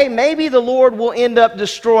see, hey, maybe the Lord will end up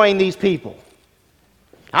destroying these people.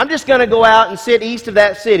 I'm just going to go out and sit east of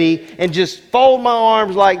that city and just fold my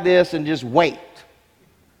arms like this and just wait.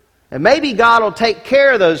 And maybe God will take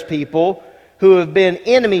care of those people who have been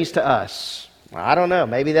enemies to us. Well, I don't know.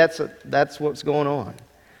 Maybe that's what's going on.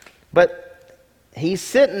 But he's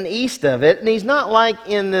sitting east of it, and he's not like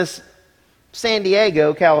in this San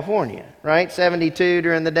Diego, California, right? 72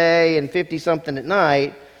 during the day and 50-something at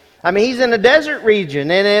night. I mean, he's in a desert region,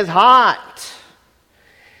 and it's hot.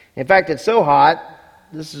 In fact, it's so hot,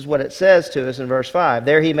 this is what it says to us in verse 5.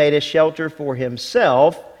 There he made a shelter for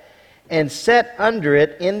himself and sat under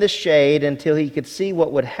it in the shade until he could see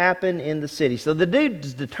what would happen in the city. So the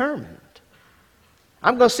dude's determined.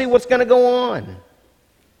 I'm going to see what's going to go on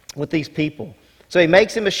with these people. So he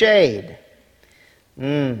makes him a shade.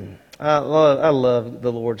 I love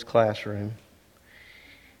the Lord's classroom.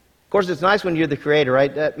 Of course, it's nice when you're the creator,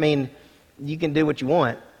 right? I mean, you can do what you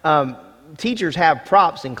want. Teachers have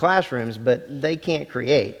props in classrooms, but they can't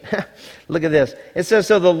create. Look at this. It says,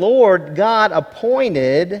 so the Lord God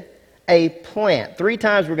appointed a plant. 3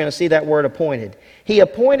 times we're going to see that word appointed. He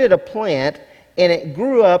appointed a plant, and it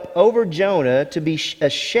grew up over Jonah to be a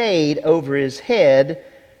shade over his head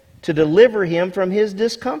to deliver him from his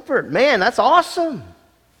discomfort. Man, that's awesome.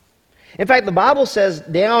 In fact, the Bible says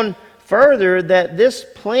down further that this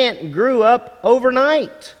plant grew up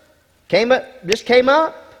overnight. Just came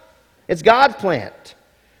up. It's God's plant.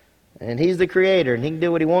 And He's the creator, and He can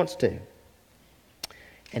do what He wants to.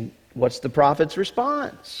 And what's the prophet's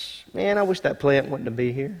response? Man, I wish that plant wouldn't have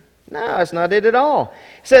been here. No, that's not it at all.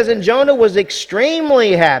 It says, and Jonah was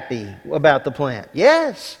extremely happy about the plant.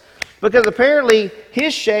 Yes, because apparently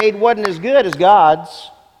his shade wasn't as good as God's.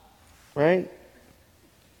 Right?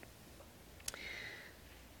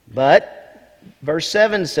 But verse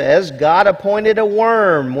 7 says, God appointed a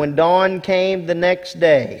worm when dawn came the next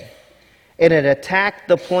day, and it attacked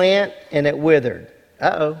the plant and it withered.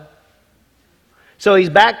 Uh-oh. So he's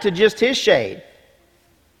back to just his shade.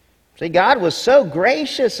 See, God was so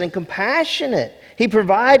gracious and compassionate. He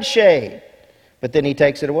provides shade, but then He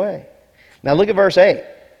takes it away. Now look at verse 8.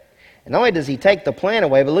 And not only does He take the plant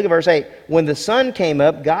away, but look at verse 8. When the sun came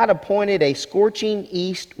up, God appointed a scorching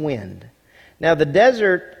east wind. Now, the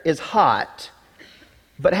desert is hot,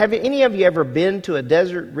 but have any of you ever been to a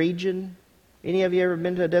desert region? Any of you ever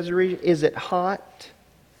been to a desert region? Is it hot?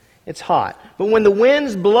 It's hot. But when the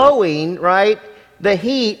wind's blowing, right, the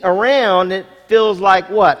heat around, it feels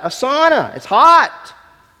like what? A sauna. It's hot.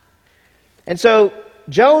 And so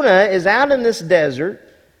Jonah is out in this desert.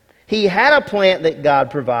 He had a plant that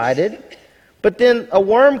God provided, but then a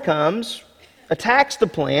worm comes, attacks the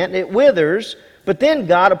plant, it withers, but then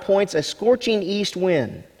God appoints a scorching east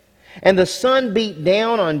wind. And the sun beat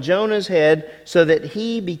down on Jonah's head so that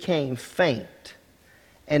he became faint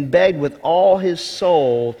and begged with all his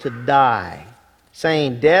soul to die,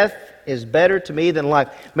 saying, "Death is better to me than life."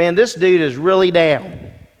 Man, this dude is really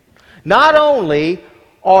down. Not only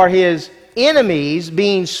are his enemies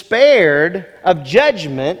being spared of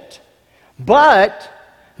judgment, but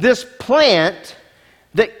this plant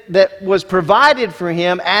that was provided for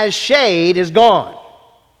him as shade is gone.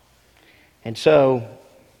 And so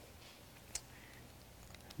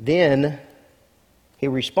then he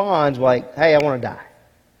responds like, "Hey, I want to die."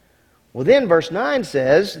 Well, then verse 9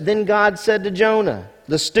 says, "Then God said to Jonah,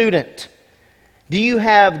 the student, 'Do you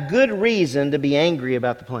have good reason to be angry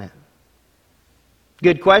about the plant?'"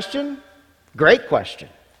 Good question. Great question.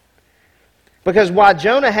 Because while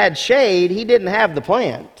Jonah had shade, he didn't have the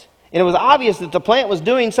plant. And it was obvious that the plant was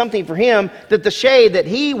doing something for him that the shade that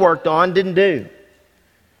he worked on didn't do.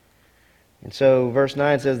 And so verse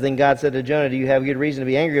 9 says, "Then God said to Jonah, 'Do you have good reason to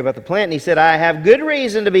be angry about the plant?' And he said, 'I have good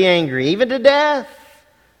reason to be angry, even to death.'"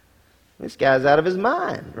 This guy's out of his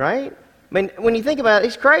mind, right? I mean, when you think about it,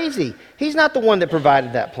 he's crazy. He's not the one that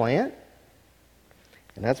provided that plant.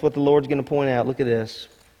 And that's what the Lord's going to point out. Look at this.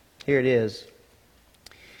 Here it is.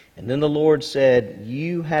 "And then the Lord said,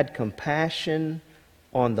 'You had compassion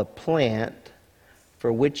on the plant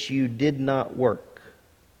for which you did not work.'"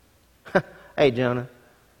 Hey, Jonah,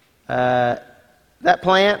 that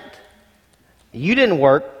plant, you didn't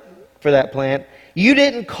work for that plant. You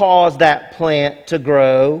didn't cause that plant to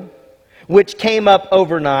grow, which came up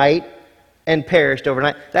overnight and perished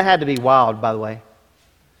overnight. That had to be wild, by the way.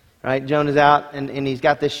 Right? Jonah's out, and he's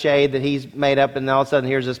got this shade that he's made up, and all of a sudden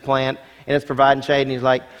here's this plant, and it's providing shade, and he's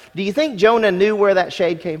like, do you think Jonah knew where that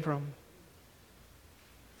shade came from?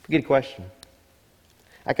 Good question.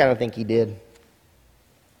 I kind of think he did.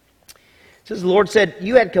 It says the Lord said,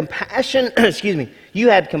 "You had compassion, you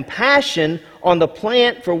had compassion on the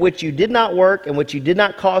plant for which you did not work and which you did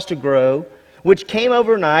not cause to grow, which came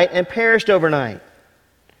overnight and perished overnight."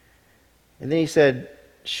 And then he said,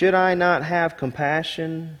 "Should I not have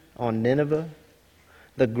compassion on Nineveh,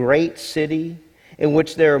 the great city in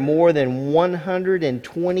which there are more than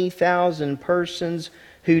 120,000 persons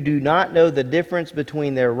who do not know the difference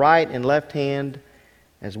between their right and left hand,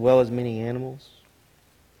 as well as many animals?"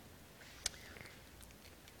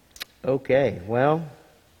 Okay, well,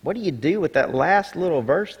 what do you do with that last little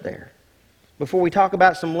verse there? Before we talk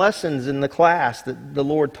about some lessons in the class that the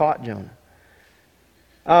Lord taught Jonah.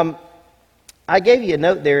 I gave you a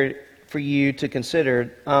note there for you to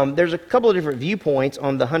consider. There's a couple of different viewpoints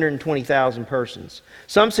on the 120,000 persons.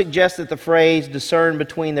 Some suggest that the phrase "discern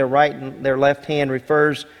between their right and their left hand"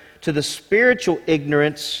 refers to the spiritual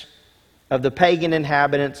ignorance of the pagan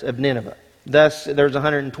inhabitants of Nineveh. Thus, there's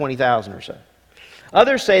 120,000 or so.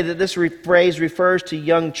 Others say that this phrase refers to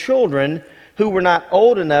young children who were not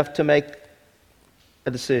old enough to make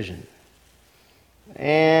a decision.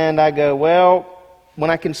 And I go, well, when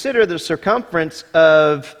I consider the circumference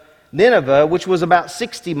of Nineveh, which was about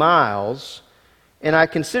 60 miles, and I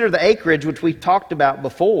consider the acreage, which we've talked about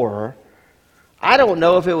before, I don't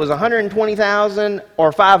know if it was 120,000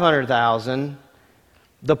 or 500,000.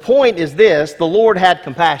 The point is this: the Lord had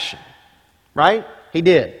compassion, right? He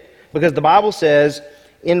did. Because the Bible says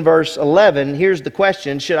in verse 11, here's the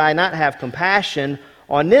question: should I not have compassion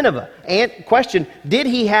on Nineveh? And question, did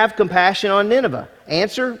he have compassion on Nineveh?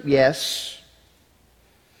 Answer, yes.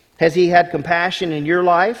 Has he had compassion in your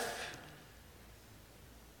life?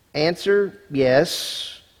 Answer,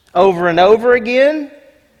 yes. Over and over again?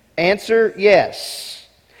 Answer, yes.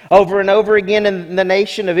 Over and over again in the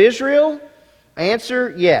nation of Israel?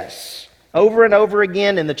 Answer, yes. Over and over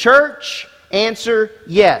again in the church? Answer,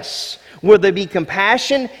 yes. Will there be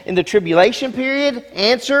compassion in the tribulation period?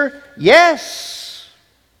 Answer, yes.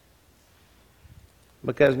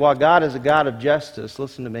 Because while God is a God of justice,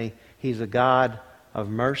 listen to me, He's a God of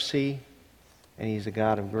mercy, and He's a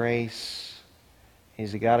God of grace.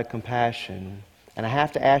 He's a God of compassion. And I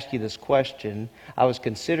have to ask you this question. I was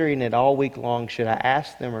considering it all week long. Should I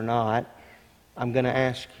ask them or not? I'm going to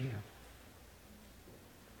ask you.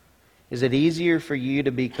 Is it easier for you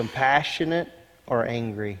to be compassionate or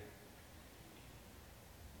angry?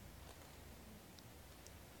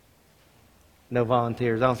 No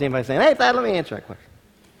volunteers. I don't see anybody saying, hey, Thad, let me answer that question.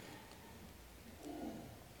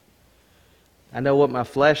 I know what my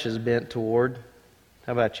flesh is bent toward.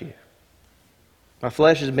 How about you? My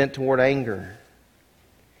flesh is bent toward anger.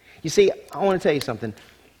 You see, I want to tell you something.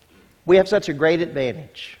 We have such a great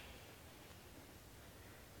advantage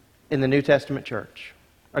in the New Testament church.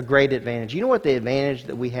 A great advantage. You know what the advantage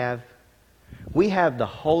that we have? We have the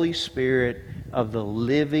Holy Spirit of the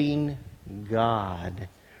living God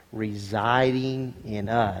residing in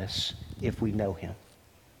us if we know Him.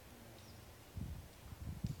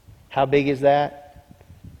 How big is that?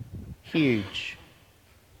 Huge.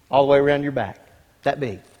 All the way around your back. That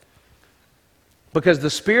big. Because the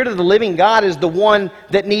Spirit of the living God is the one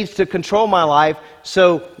that needs to control my life.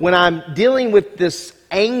 So when I'm dealing with this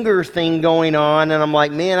anger thing going on, and I'm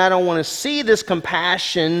like, man, I don't want to see this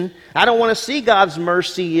compassion. I don't want to see God's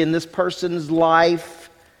mercy in this person's life.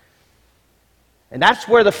 And that's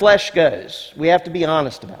where the flesh goes. We have to be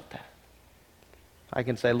honest about that. I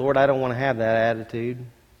can say, Lord, I don't want to have that attitude.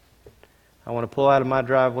 I want to pull out of my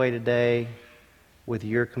driveway today with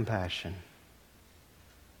your compassion.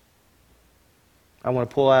 I want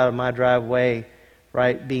to pull out of my driveway,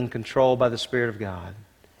 right, being controlled by the Spirit of God,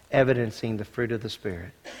 evidencing the fruit of the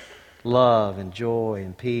Spirit. Love and joy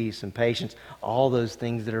and peace and patience, all those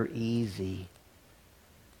things that are easy.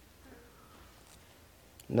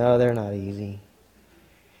 No, they're not easy.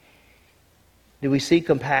 Do we see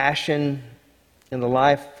compassion in the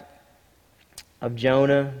life of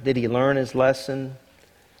Jonah? Did he learn his lesson?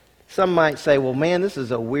 Some might say, well, man, this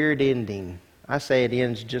is a weird ending. I say it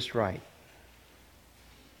ends just right.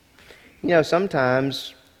 You know,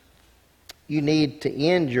 sometimes you need to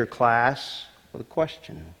end your class with a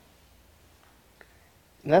question.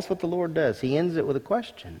 And that's what the Lord does. He ends it with a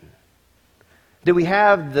question. Do we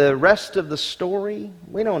have the rest of the story?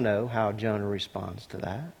 We don't know how Jonah responds to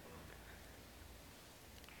that.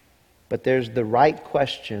 But there's the right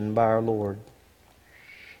question by our Lord.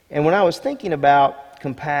 And when I was thinking about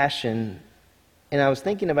compassion, and I was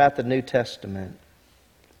thinking about the New Testament,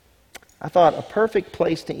 I thought a perfect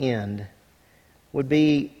place to end would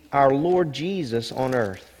be our Lord Jesus on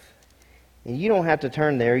earth. And you don't have to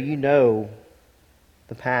turn there. You know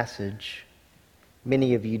the passage.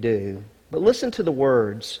 Many of you do. But listen to the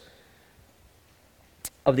words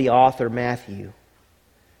of the author, Matthew.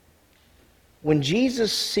 When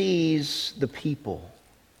Jesus sees the people,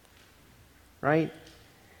 right?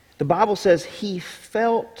 The Bible says He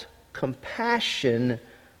felt compassion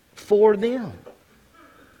for them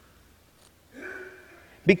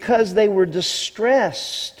because they were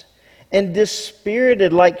distressed and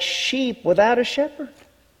dispirited like sheep without a shepherd.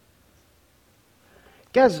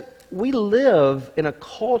 Guys, we live in a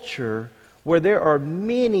culture where there are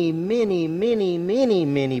many, many, many, many,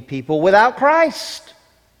 many people without Christ.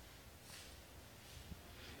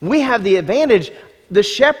 We have the advantage. The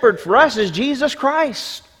shepherd for us is Jesus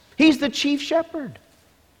Christ. He's the chief shepherd.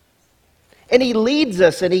 And He leads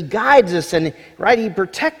us and He guides us and right, He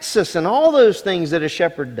protects us and all those things that a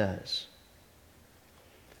shepherd does.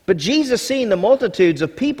 But Jesus, seeing the multitudes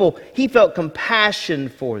of people, He felt compassion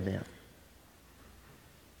for them.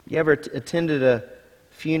 You ever attended a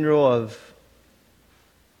funeral of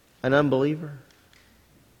an unbeliever?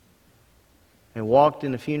 And walked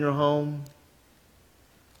in the funeral home?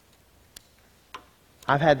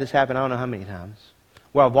 I've had this happen I don't know how many times.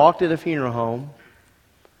 Where I've walked at a funeral home,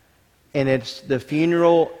 and it's the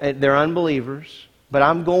funeral, they're unbelievers, but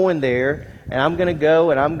I'm going there, and I'm going to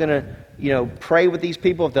go, and I'm going to, pray with these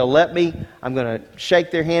people if they'll let me. I'm going to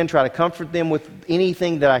shake their hand, try to comfort them with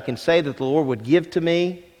anything that I can say that the Lord would give to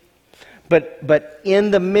me. But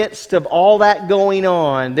in the midst of all that going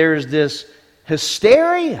on, there's this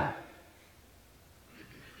hysteria.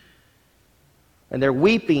 And they're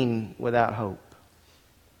weeping without hope.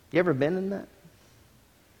 You ever been in that?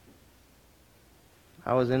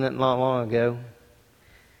 I was in it not long ago.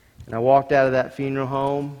 And I walked out of that funeral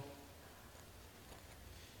home.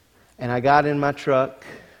 And I got in my truck.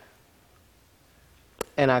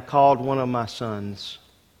 And I called one of my sons.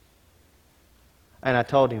 And I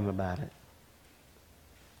told him about it.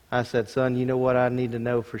 I said, son, you know what I need to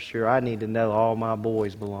know for sure? I need to know all my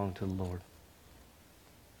boys belong to the Lord.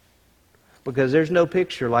 Because there's no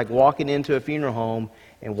picture like walking into a funeral home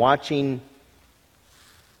and watching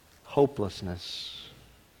hopelessness.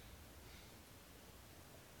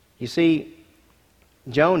 You see,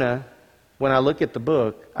 Jonah, when I look at the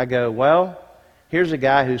book, I go, well, here's a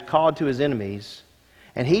guy who's called to his enemies,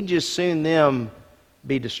 and he'd just soon them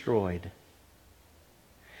be destroyed.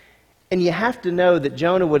 And you have to know that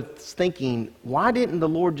Jonah was thinking, why didn't the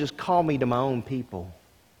Lord just call me to my own people?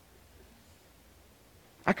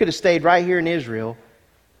 I could have stayed right here in Israel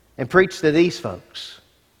and preached to these folks.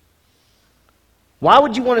 Why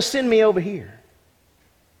would you want to send me over here?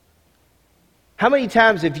 How many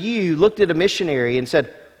times have you looked at a missionary and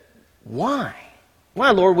said, why?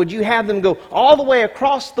 Why, Lord, would you have them go all the way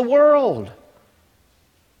across the world?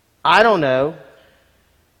 I don't know.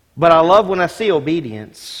 But I love when I see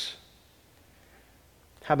obedience.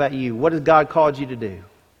 How about you? What has God called you to do?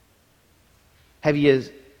 Have you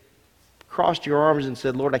crossed your arms and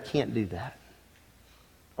said, Lord, I can't do that?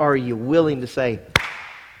 Or are you willing to say,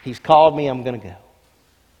 He's called me, I'm going to go.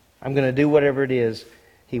 I'm going to do whatever it is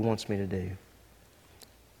He wants me to do.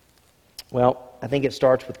 Well, I think it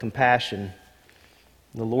starts with compassion.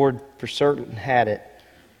 The Lord for certain had it.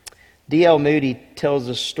 D.L. Moody tells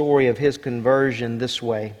the story of his conversion this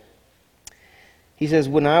way. He says,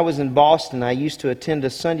 when I was in Boston, I used to attend a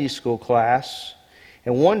Sunday school class,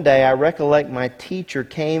 and one day I recollect my teacher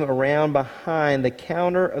came around behind the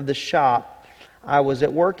counter of the shop I was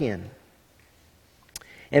at work in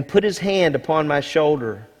and put his hand upon my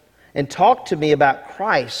shoulder and talked to me about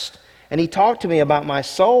Christ, and he talked to me about my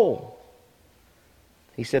soul.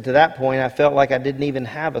 He said, to that point, I felt like I didn't even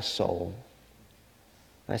have a soul.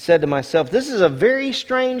 I said to myself, this is a very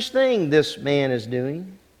strange thing this man is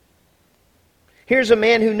doing. Here's a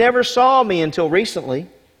man who never saw me until recently,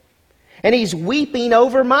 and he's weeping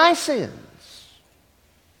over my sins.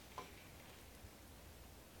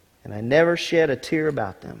 And I never shed a tear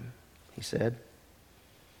about them, he said.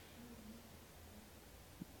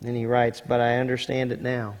 Then he writes, but I understand it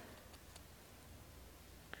now.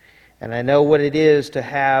 And I know what it is to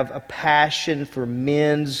have a passion for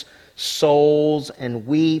men's souls and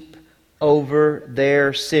weep over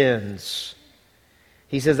their sins.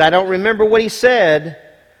 He says, I don't remember what he said,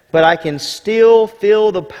 but I can still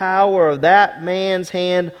feel the power of that man's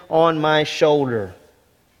hand on my shoulder.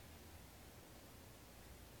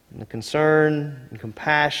 And the concern and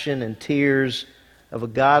compassion and tears of a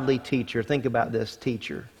godly teacher. Think about this,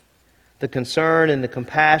 teacher. The concern and the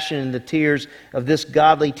compassion and the tears of this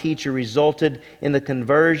godly teacher resulted in the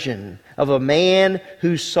conversion of a man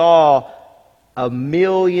who saw 1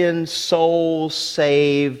 million souls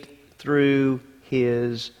saved through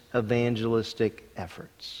his evangelistic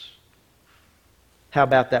efforts. How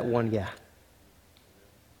about that one guy?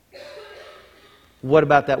 What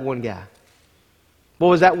about that one guy? What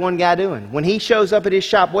was that one guy doing? When he shows up at his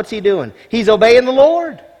shop, what's he doing? He's obeying the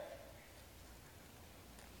Lord.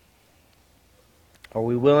 Are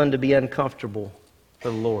we willing to be uncomfortable for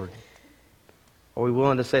the Lord? Are we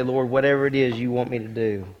willing to say, Lord, whatever it is you want me to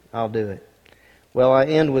do, I'll do it? Well, I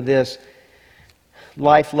end with this.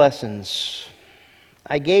 Life lessons.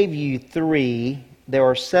 I gave you 3. There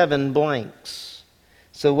are 7 blanks.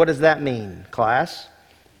 So what does that mean, class?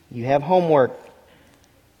 You have homework.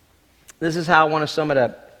 This is how I want to sum it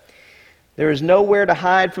up. There is nowhere to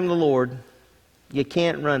hide from the Lord. You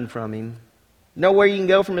can't run from Him. Nowhere you can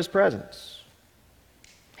go from His presence.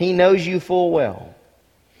 He knows you full well.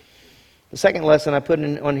 The second lesson I put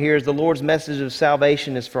on here is the Lord's message of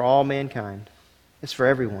salvation is for all mankind. It's for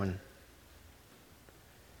everyone.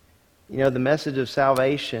 You know, the message of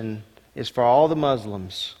salvation is for all the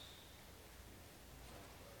Muslims.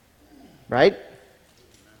 Right?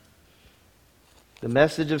 The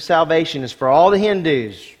message of salvation is for all the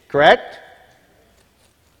Hindus. Correct?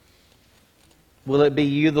 Will it be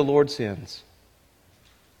you the Lord sends?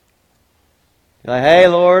 You're like, hey,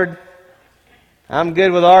 Lord, I'm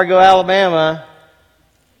good with Argo, Alabama.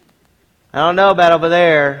 I don't know about over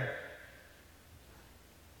there.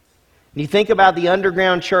 And you think about the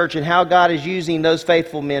underground church and how God is using those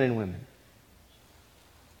faithful men and women.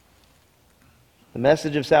 The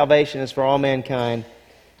message of salvation is for all mankind.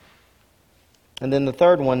 And then the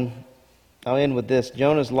third one, I'll end with this.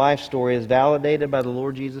 Jonah's life story is validated by the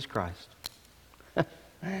Lord Jesus Christ.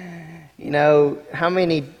 You know, how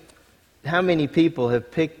many people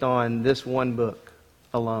have picked on this one book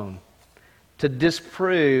alone to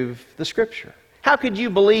disprove the Scripture? How could you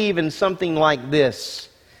believe in something like this?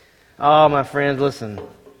 Oh, my friends, listen.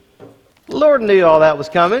 The Lord knew all that was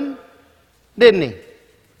coming, didn't He?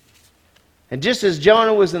 And just as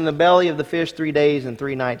Jonah was in the belly of the fish 3 days and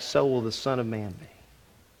 3 nights, so will the Son of Man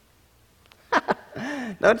be.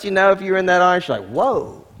 Don't you know if you're in that audience, you're like,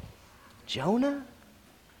 whoa, Jonah?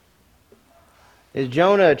 Is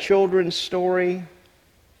Jonah a children's story?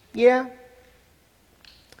 Yeah.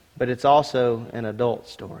 But it's also an adult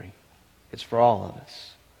story. It's for all of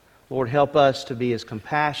us. Lord, help us to be as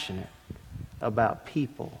compassionate about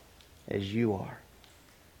people as You are.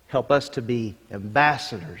 Help us to be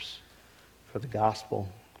ambassadors for the gospel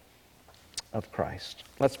of Christ.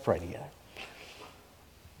 Let's pray together.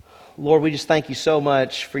 Lord, we just thank you so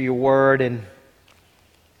much for your word. And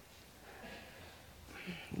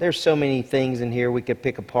there's so many things in here we could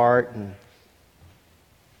pick apart, and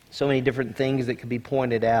so many different things that could be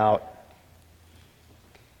pointed out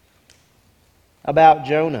about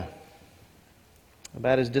Jonah,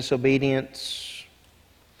 about his disobedience,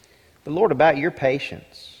 but Lord, about your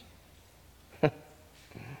patience.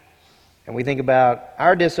 And we think about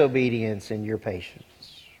our disobedience and your patience.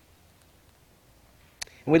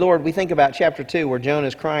 And Lord, we think about chapter 2 where Jonah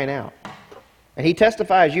is crying out. And he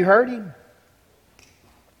testifies, you heard him?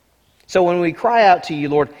 So when we cry out to you,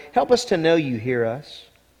 Lord, help us to know you hear us.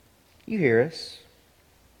 You hear us.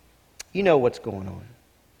 You know what's going on.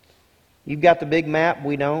 You've got the big map,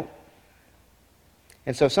 we don't.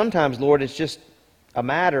 And so sometimes, Lord, it's just a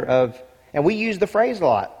matter of, and we use the phrase a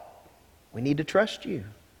lot, we need to trust you.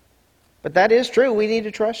 But that is true, we need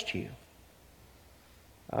to trust you.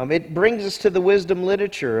 It brings us to the wisdom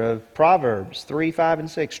literature of Proverbs 3, 5, and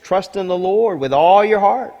 6. Trust in the Lord with all your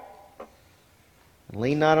heart. And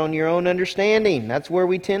lean not on your own understanding. That's where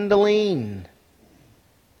we tend to lean.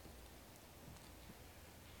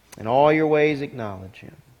 In all your ways acknowledge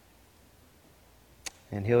Him,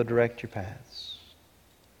 and He'll direct your paths.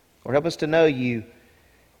 Lord, help us to know you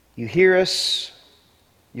hear us.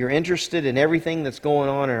 You're interested in everything that's going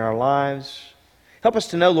on in our lives. Help us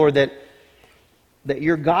to know, Lord, that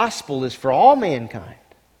your gospel is for all mankind.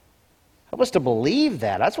 Help us to believe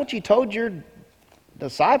that. That's what you told your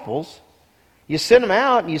disciples. You sent them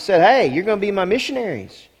out and you said, hey, you're going to be my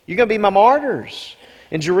missionaries. You're going to be my martyrs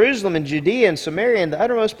in Jerusalem and Judea and Samaria and the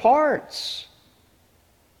uttermost parts.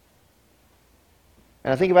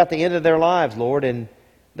 And I think about the end of their lives, Lord, and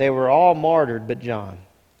they were all martyred but John.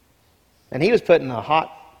 And he was put in a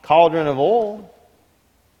hot cauldron of oil.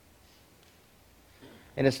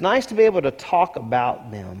 And it's nice to be able to talk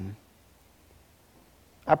about them.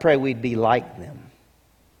 I pray we'd be like them.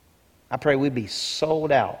 I pray we'd be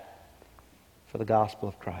sold out for the gospel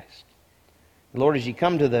of Christ. Lord, as you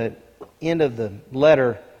come to the end of the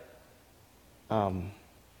letter,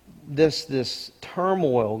 this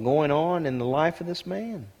turmoil going on in the life of this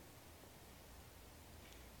man.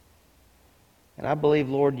 And I believe,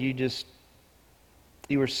 Lord, you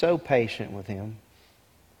were so patient with him.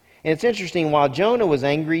 And it's interesting, while Jonah was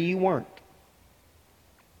angry, you weren't.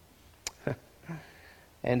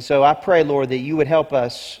 And so I pray, Lord, that you would help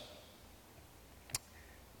us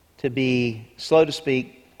to be slow to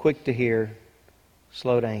speak, quick to hear,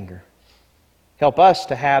 slow to anger. Help us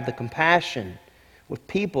to have the compassion with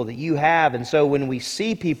people that you have. And so when we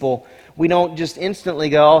see people, we don't just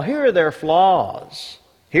instantly go, oh, here are their flaws.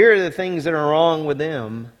 Here are the things that are wrong with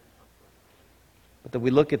them. But that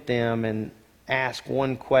we look at them and ask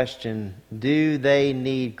one question: do they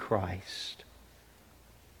need Christ?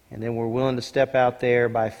 And then we're willing to step out there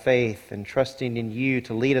by faith and trusting in you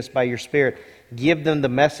to lead us by your Spirit. Give them the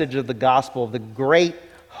message of the gospel, the great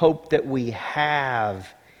hope that we have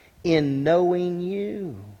in knowing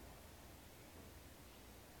you.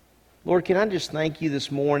 Lord, can I just thank you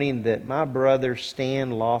this morning that my brother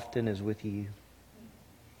Stan Lofton is with you.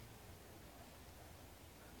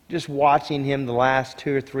 Just watching him the last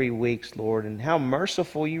 2 or 3 weeks, Lord, and how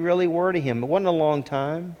merciful you really were to him. It wasn't a long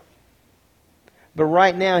time. But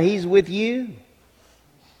right now, he's with you.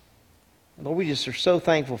 Lord, we just are so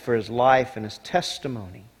thankful for his life and his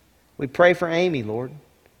testimony. We pray for Amy, Lord.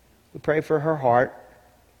 We pray for her heart.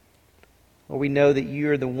 Lord, we know that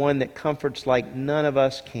you are the one that comforts like none of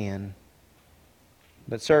us can.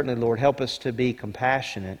 But certainly, Lord, help us to be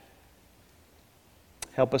compassionate.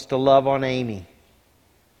 Help us to love on Amy.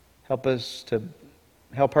 Help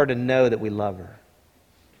her to know that we love her.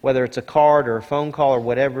 Whether it's a card or a phone call or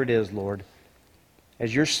whatever it is, Lord.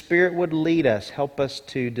 As your Spirit would lead us, help us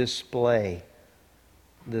to display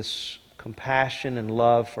this compassion and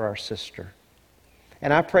love for our sister.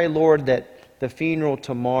 And I pray, Lord, that the funeral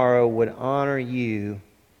tomorrow would honor you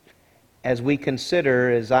as we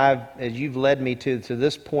consider, as you've led me to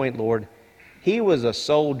this point, Lord. He was a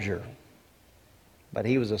soldier, but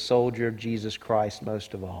he was a soldier of Jesus Christ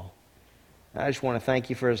most of all. I just want to thank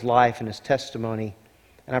you for his life and his testimony.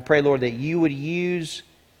 And I pray, Lord, that you would use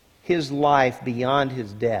his life beyond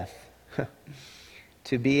his death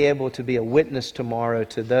to be able to be a witness tomorrow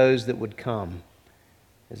to those that would come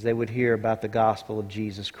as they would hear about the gospel of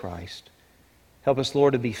Jesus Christ. Help us,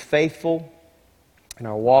 Lord, to be faithful in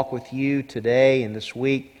our walk with you today and this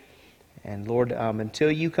week. And Lord,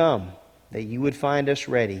 until you come, that you would find us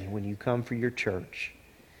ready when you come for your church.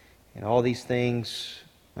 And all these things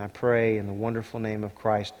I pray in the wonderful name of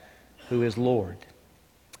Christ, who is Lord.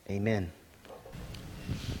 Amen.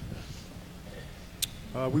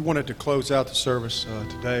 We wanted to close out the service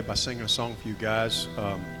today by singing a song for you guys.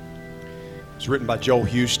 It was written by Joel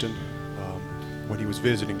Houston when he was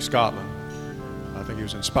visiting Scotland. I think he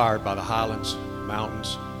was inspired by the Highlands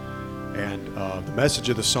Mountains. And the message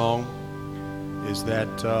of the song is that,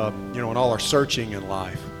 in all our searching in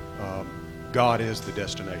life, God is the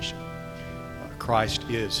destination. Christ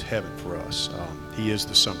is heaven for us. He is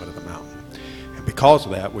the summit of the mountain. And because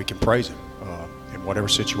of that, we can praise Him in whatever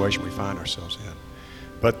situation we find ourselves in.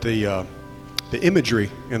 But the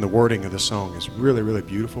imagery and the wording of the song is really, really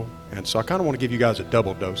beautiful. And so I kind of want to give you guys a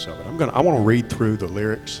double dose of it. I want to read through the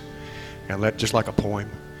lyrics and just like a poem,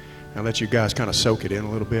 and let you guys kind of soak it in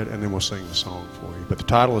a little bit, and then we'll sing the song for you. But the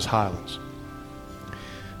title is Highlands.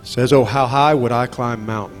 It says, "Oh, how high would I climb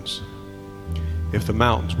mountains if the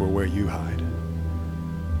mountains were where you hide?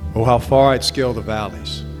 Oh, how far I'd scale the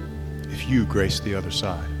valleys if you graced the other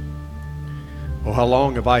side. Oh, how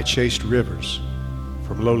long have I chased rivers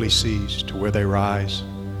from lowly seas to where they rise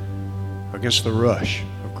against the rush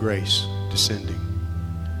of grace descending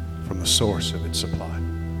from the source of its supply.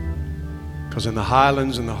 'Cause in the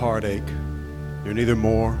highlands and the heartache, you're neither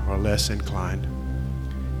more or less inclined.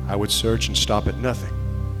 I would search and stop at nothing.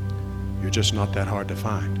 You're just not that hard to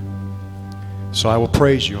find. So I will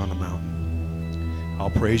praise you on the mountain. I'll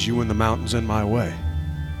praise you when the mountain's in my way.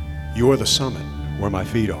 You are the summit where my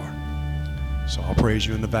feet are. So I'll praise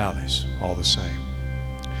you in the valleys all the same.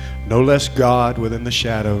 No less God within the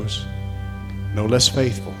shadows, no less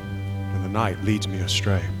faithful when the night leads me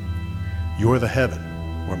astray. You are the heaven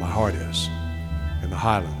where my heart is, and the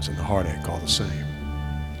highlands and the heartache all the same.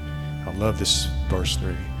 I love this verse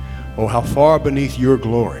 3. Oh, how far beneath your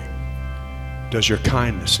glory does your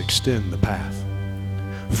kindness extend the path,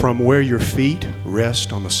 from where your feet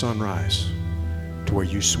rest on the sunrise to where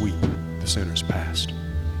you sweep the sinner's past.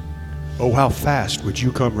 Oh, how fast would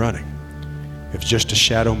you come running if just to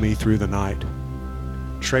shadow me through the night,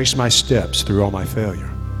 trace my steps through all my failure,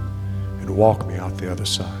 and walk me out the other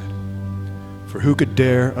side. For who could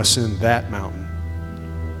dare ascend that mountain,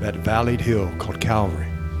 that valleyed hill called Calvary,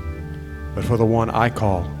 but for the one I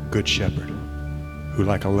call Good Shepherd, who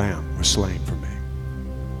like a lamb was slain for me.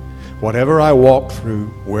 Whatever I walk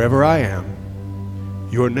through, wherever I am,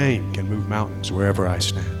 your name can move mountains wherever I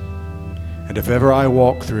stand. And if ever I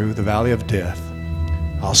walk through the valley of death,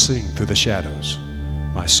 I'll sing through the shadows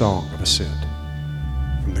my song of ascent.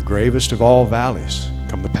 From the gravest of all valleys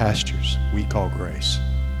come the pastures we call grace,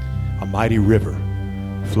 a mighty river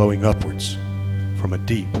flowing upwards from a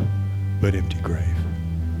deep but empty grave.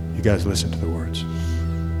 You guys listen to the words.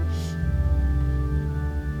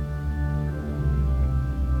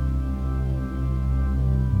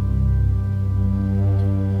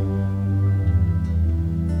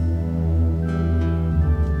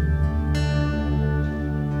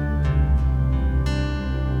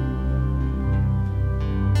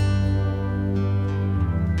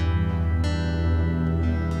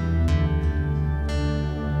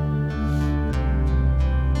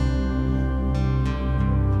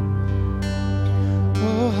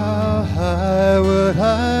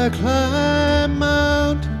 Climb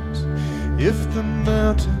mountains if the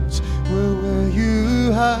mountains were where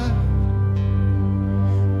you hide.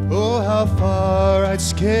 Oh, how far I'd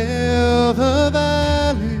scale the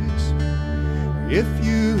valleys if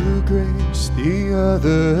you graced the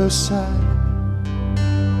other side.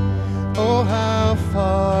 Oh, how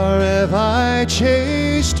far have I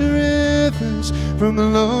chased rivers from the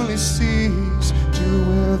lonely seas to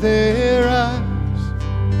where they rise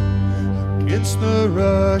against the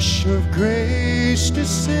rush of grace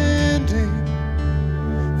descending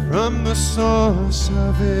from the source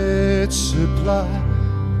of its supply.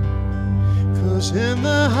 'Cause in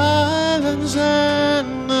the highlands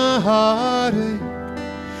and the heartache,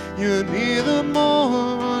 you're neither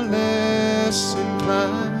more or less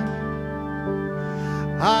inclined.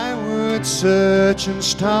 I would search and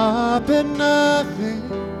stop at nothing.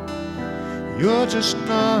 You're just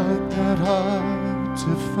not that hard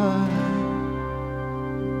to find.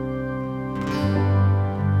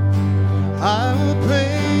 I will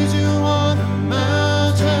praise you on the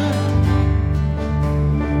mountain.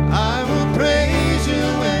 I will praise you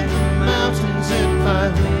when the mountain's in my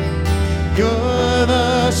way. You're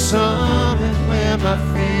the summit where my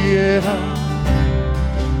feet are.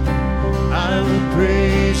 I will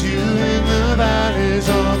praise you in the valleys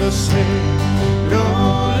all the same. No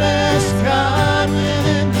less God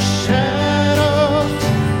within the shadows,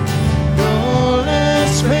 no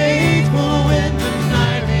less faithful when the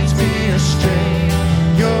night leads me astray.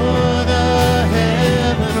 You're the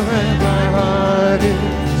heaven where my heart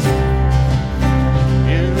is.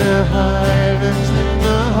 In the highlands and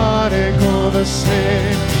the heartache all the same.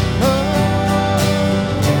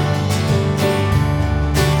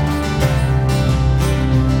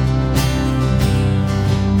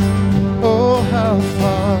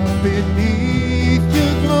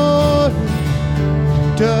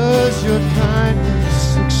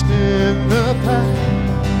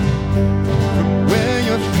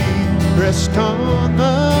 rest on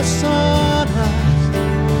the sunrise,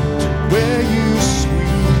 to where you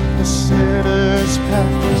sweep the sinner's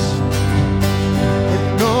path.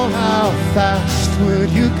 And oh, how fast would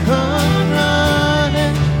you come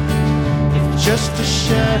running, if just to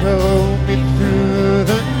shadow me through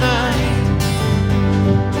the night,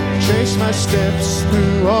 trace my steps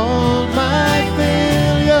through all my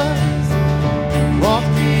failures, walk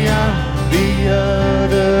me out the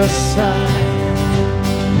other side.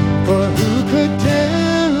 For who could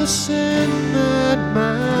dare ascend that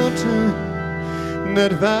mountain,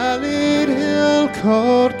 that valleyed hill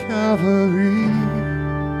called Calvary,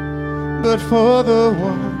 but for the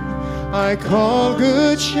one I call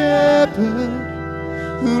Good Shepherd,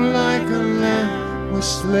 who like a lamb was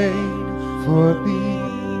slain for me.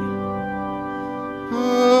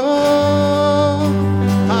 Oh,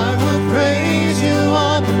 I will praise you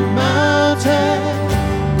on the mountain,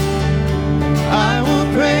 I will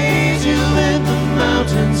praise you in the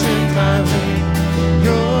mountains in my way.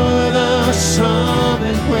 You're the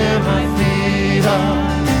summit where my feet are.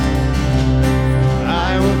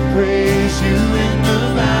 I will praise you in the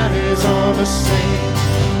valleys all the same.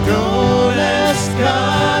 No less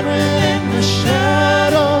God within the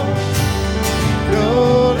shadows, no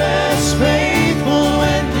less faithful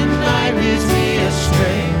when the night leads me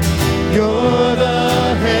astray. You're the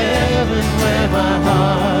heaven where my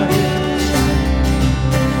heart is.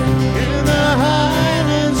 In the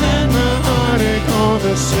highlands and the heartache all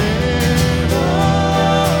the same.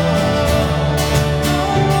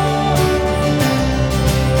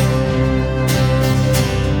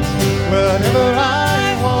 Wherever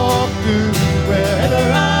I walk through, wherever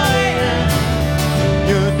I am,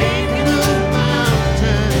 your name can move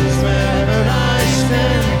mountains. Wherever I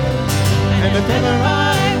stand, and if ever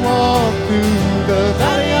I walk through the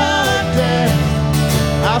valley of death,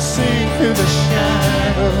 I'll sing through the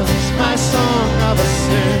shadows my song of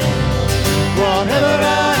ascent. Whatever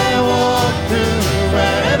I walk through,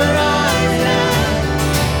 wherever I stand,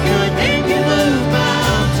 your name can move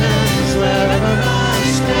mountains. Wherever I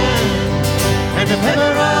stand, and if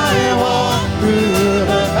ever I walk through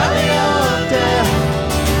the valley of death,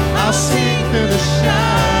 I'll sing through the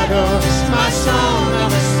shadows my song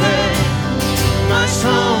of ascent, my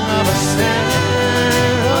song of ascent.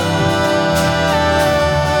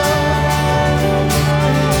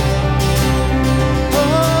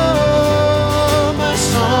 Oh, my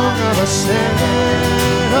song of ascent.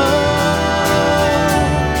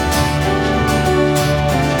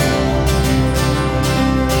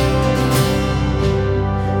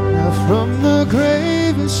 Now from the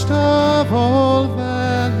gravest of all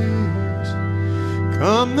valleys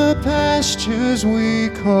come the pastures we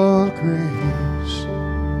call grace,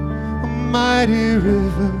 a mighty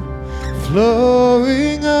river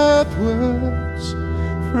flowing upwards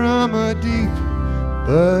from a deep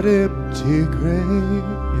but empty grave.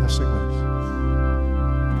 Yes, sing with us.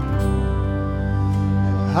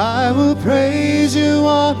 I will praise you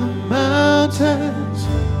on the mountains,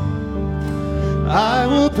 I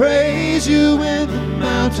will praise you in the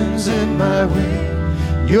mountains in my way.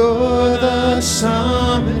 You're the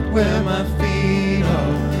summit where my feet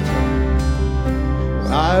are.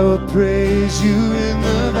 I will praise you in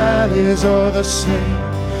the valleys all the same.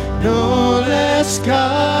 No less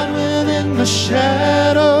God within the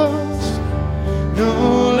shadows,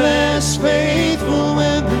 no less faithful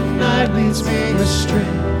when the night leads me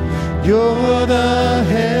astray. You're the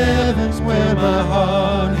heavens where my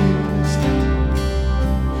heart is.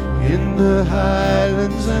 In the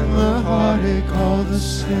highlands and the heartache all the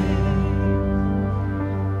same.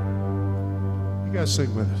 You guys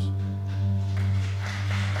sing with us.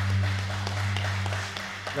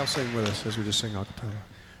 Y'all sing with us as we just sing a cappella.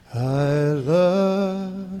 I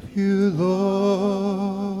love you,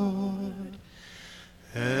 Lord,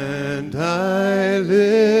 and I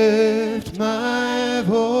lift my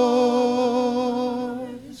voice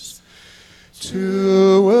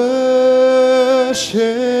to worship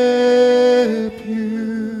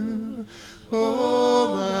you,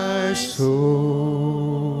 oh my soul,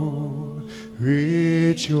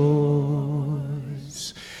 rejoice.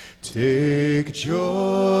 Take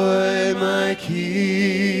joy, my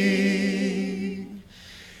King,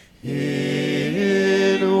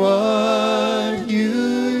 in what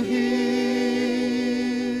you hear.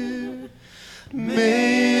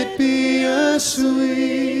 May it be a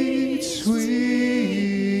sweet,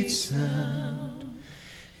 sweet sound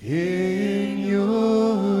in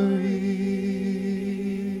your ear.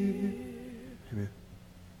 Amen.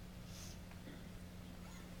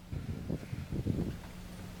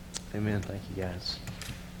 Amen. Thank you, guys.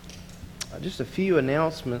 Just a few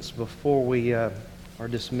announcements before we are are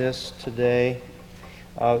dismissed today.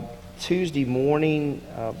 Tuesday morning,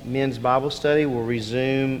 men's Bible study will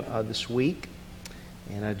resume this week.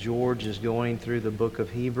 And George is going through the book of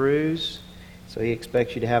Hebrews. So he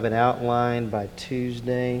expects you to have it outlined by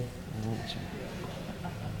Tuesday.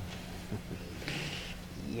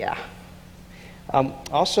 Yeah.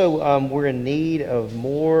 Also, we're in need of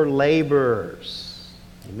more laborers.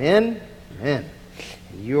 Amen? Amen.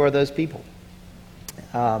 You are those people.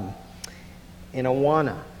 In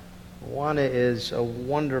Awana. Awana is a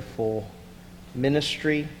wonderful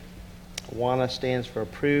ministry. Awana stands for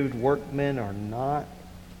Approved Workmen Are Not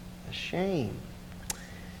Ashamed.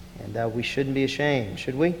 And we shouldn't be ashamed,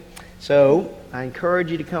 should we? So, I encourage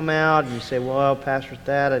you to come out and you say, well, Pastor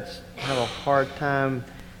Thad, I have a hard time,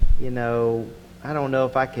 I don't know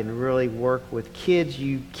if I can really work with kids.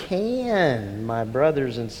 You can, my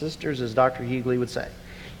brothers and sisters, as Dr. Hughley would say.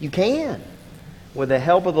 You can. With the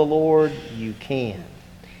help of the Lord, you can.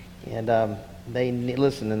 And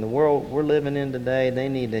listen, in the world we're living in today, they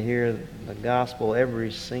need to hear the gospel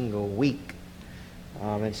every single week.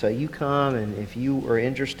 And so you come, and if you are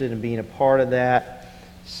interested in being a part of that,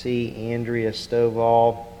 see Andrea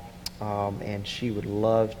Stovall, and she would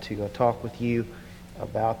love to talk with you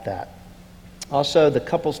about that. Also, the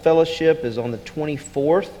Couples Fellowship is on the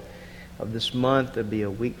 24th of this month. It'll be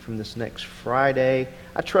a week from this next Friday.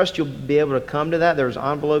 I trust you'll be able to come to that. There's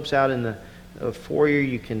envelopes out in the foyer.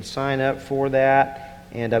 You can sign up for that.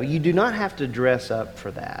 And you do not have to dress up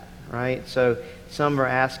for that, right? So some are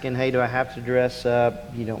asking, hey, do I have to dress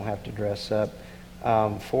up? You don't have to dress up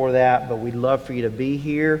for that, but we'd love for you to be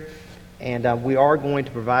here. And we are going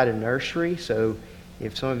to provide a nursery, so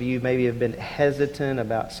if some of you maybe have been hesitant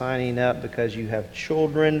about signing up because you have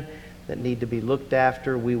children that need to be looked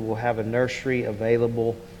after, we will have a nursery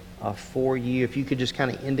available for you. If you could just kind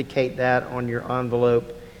of indicate that on your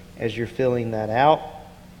envelope as you're filling that out.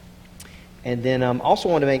 And then also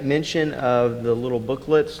want to make mention of the little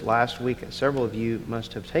booklets. Last week, several of you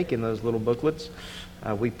must have taken those little booklets.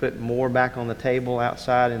 We put more back on the table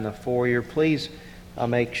outside in the foyer. Please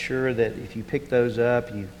make sure that if you pick those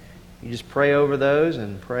up, you just pray over those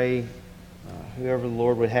and pray whoever the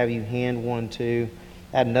Lord would have you hand one to.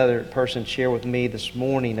 I had another person share with me this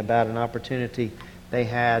morning about an opportunity they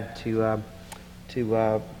had to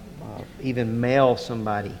even mail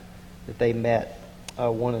somebody that they met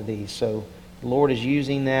one of these. So the Lord is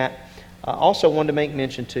using that. Also wanted to make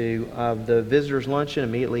mention to the visitors' luncheon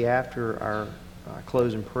immediately after our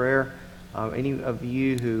close in prayer. Any of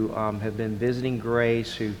you who have been visiting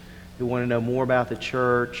Grace, who want to know more about the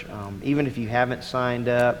church, even if you haven't signed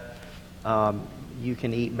up, you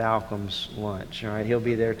can eat Malcolm's lunch. All right, he'll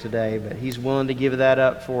be there today, but he's willing to give that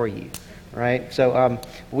up for you. Right? So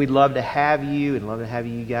we'd love to have you, and love to have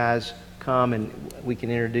you guys come, and we can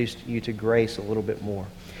introduce you to Grace a little bit more.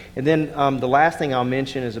 And then the last thing I'll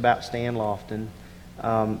mention is about Stan Lofton.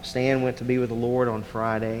 Stan went to be with the Lord on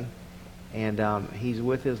Friday, and he's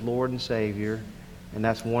with his Lord and Savior, and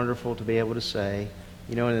that's wonderful to be able to say.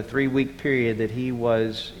 In the 3-week period that he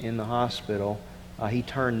was in the hospital, he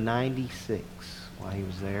turned 96 while he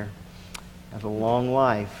was there. That's a long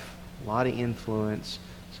life, a lot of influence.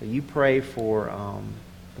 So you pray for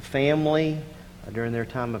the family during their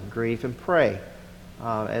time of grief, and pray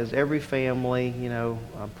as every family,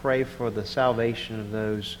 pray for the salvation of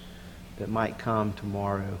those that might come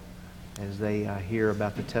tomorrow as they hear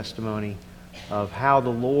about the testimony of how the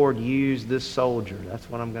Lord used this soldier. That's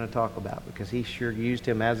what I'm going to talk about, because he sure used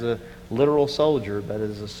him as a literal soldier, but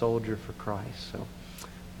as a soldier for Christ. So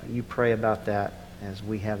you pray about that as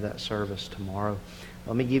we have that service tomorrow.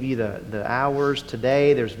 Let me give you the hours.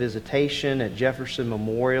 Today there's visitation at Jefferson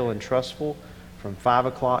Memorial in Trussville from 5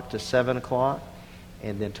 o'clock to 7 o'clock.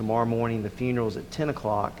 And then tomorrow morning the funeral's at 10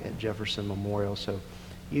 o'clock at Jefferson Memorial. So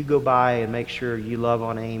you go by and make sure you love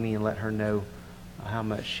on Amy and let her know how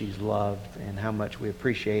much she's loved and how much we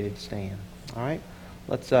appreciated Stan. All right?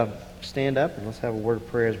 Let's stand up and let's have a word of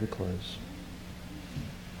prayer as we close.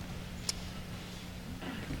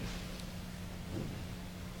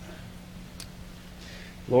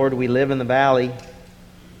 Lord, we live in the valley,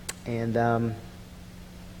 and I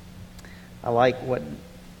like what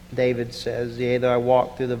David says, yea, though I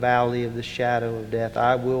walk through the valley of the shadow of death,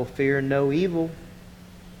 I will fear no evil,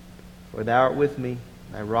 for thou art with me.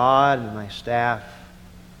 Thy rod and thy staff,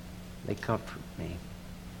 they comfort me.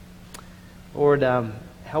 Lord,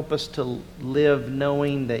 help us to live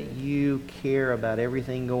knowing that you care about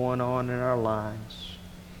everything going on in our lives.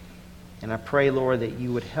 And I pray, Lord, that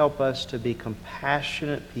you would help us to be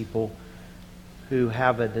compassionate people who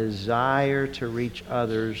have a desire to reach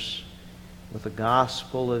others with the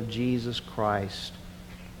gospel of Jesus Christ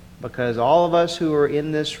because all of us who are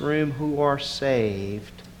in this room who are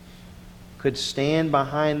saved could stand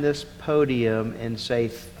behind this podium and say,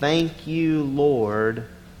 "Thank you, Lord,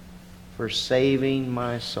 for saving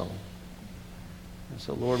my soul." And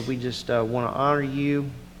so, Lord, we just want to honor you.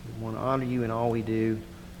 We want to honor you in all we do.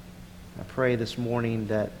 I pray this morning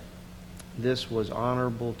that this was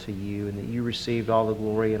honorable to you and that you received all the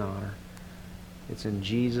glory and honor. It's in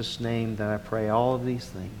Jesus' name that I pray all of these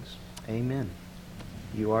things. Amen.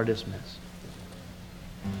 You are dismissed.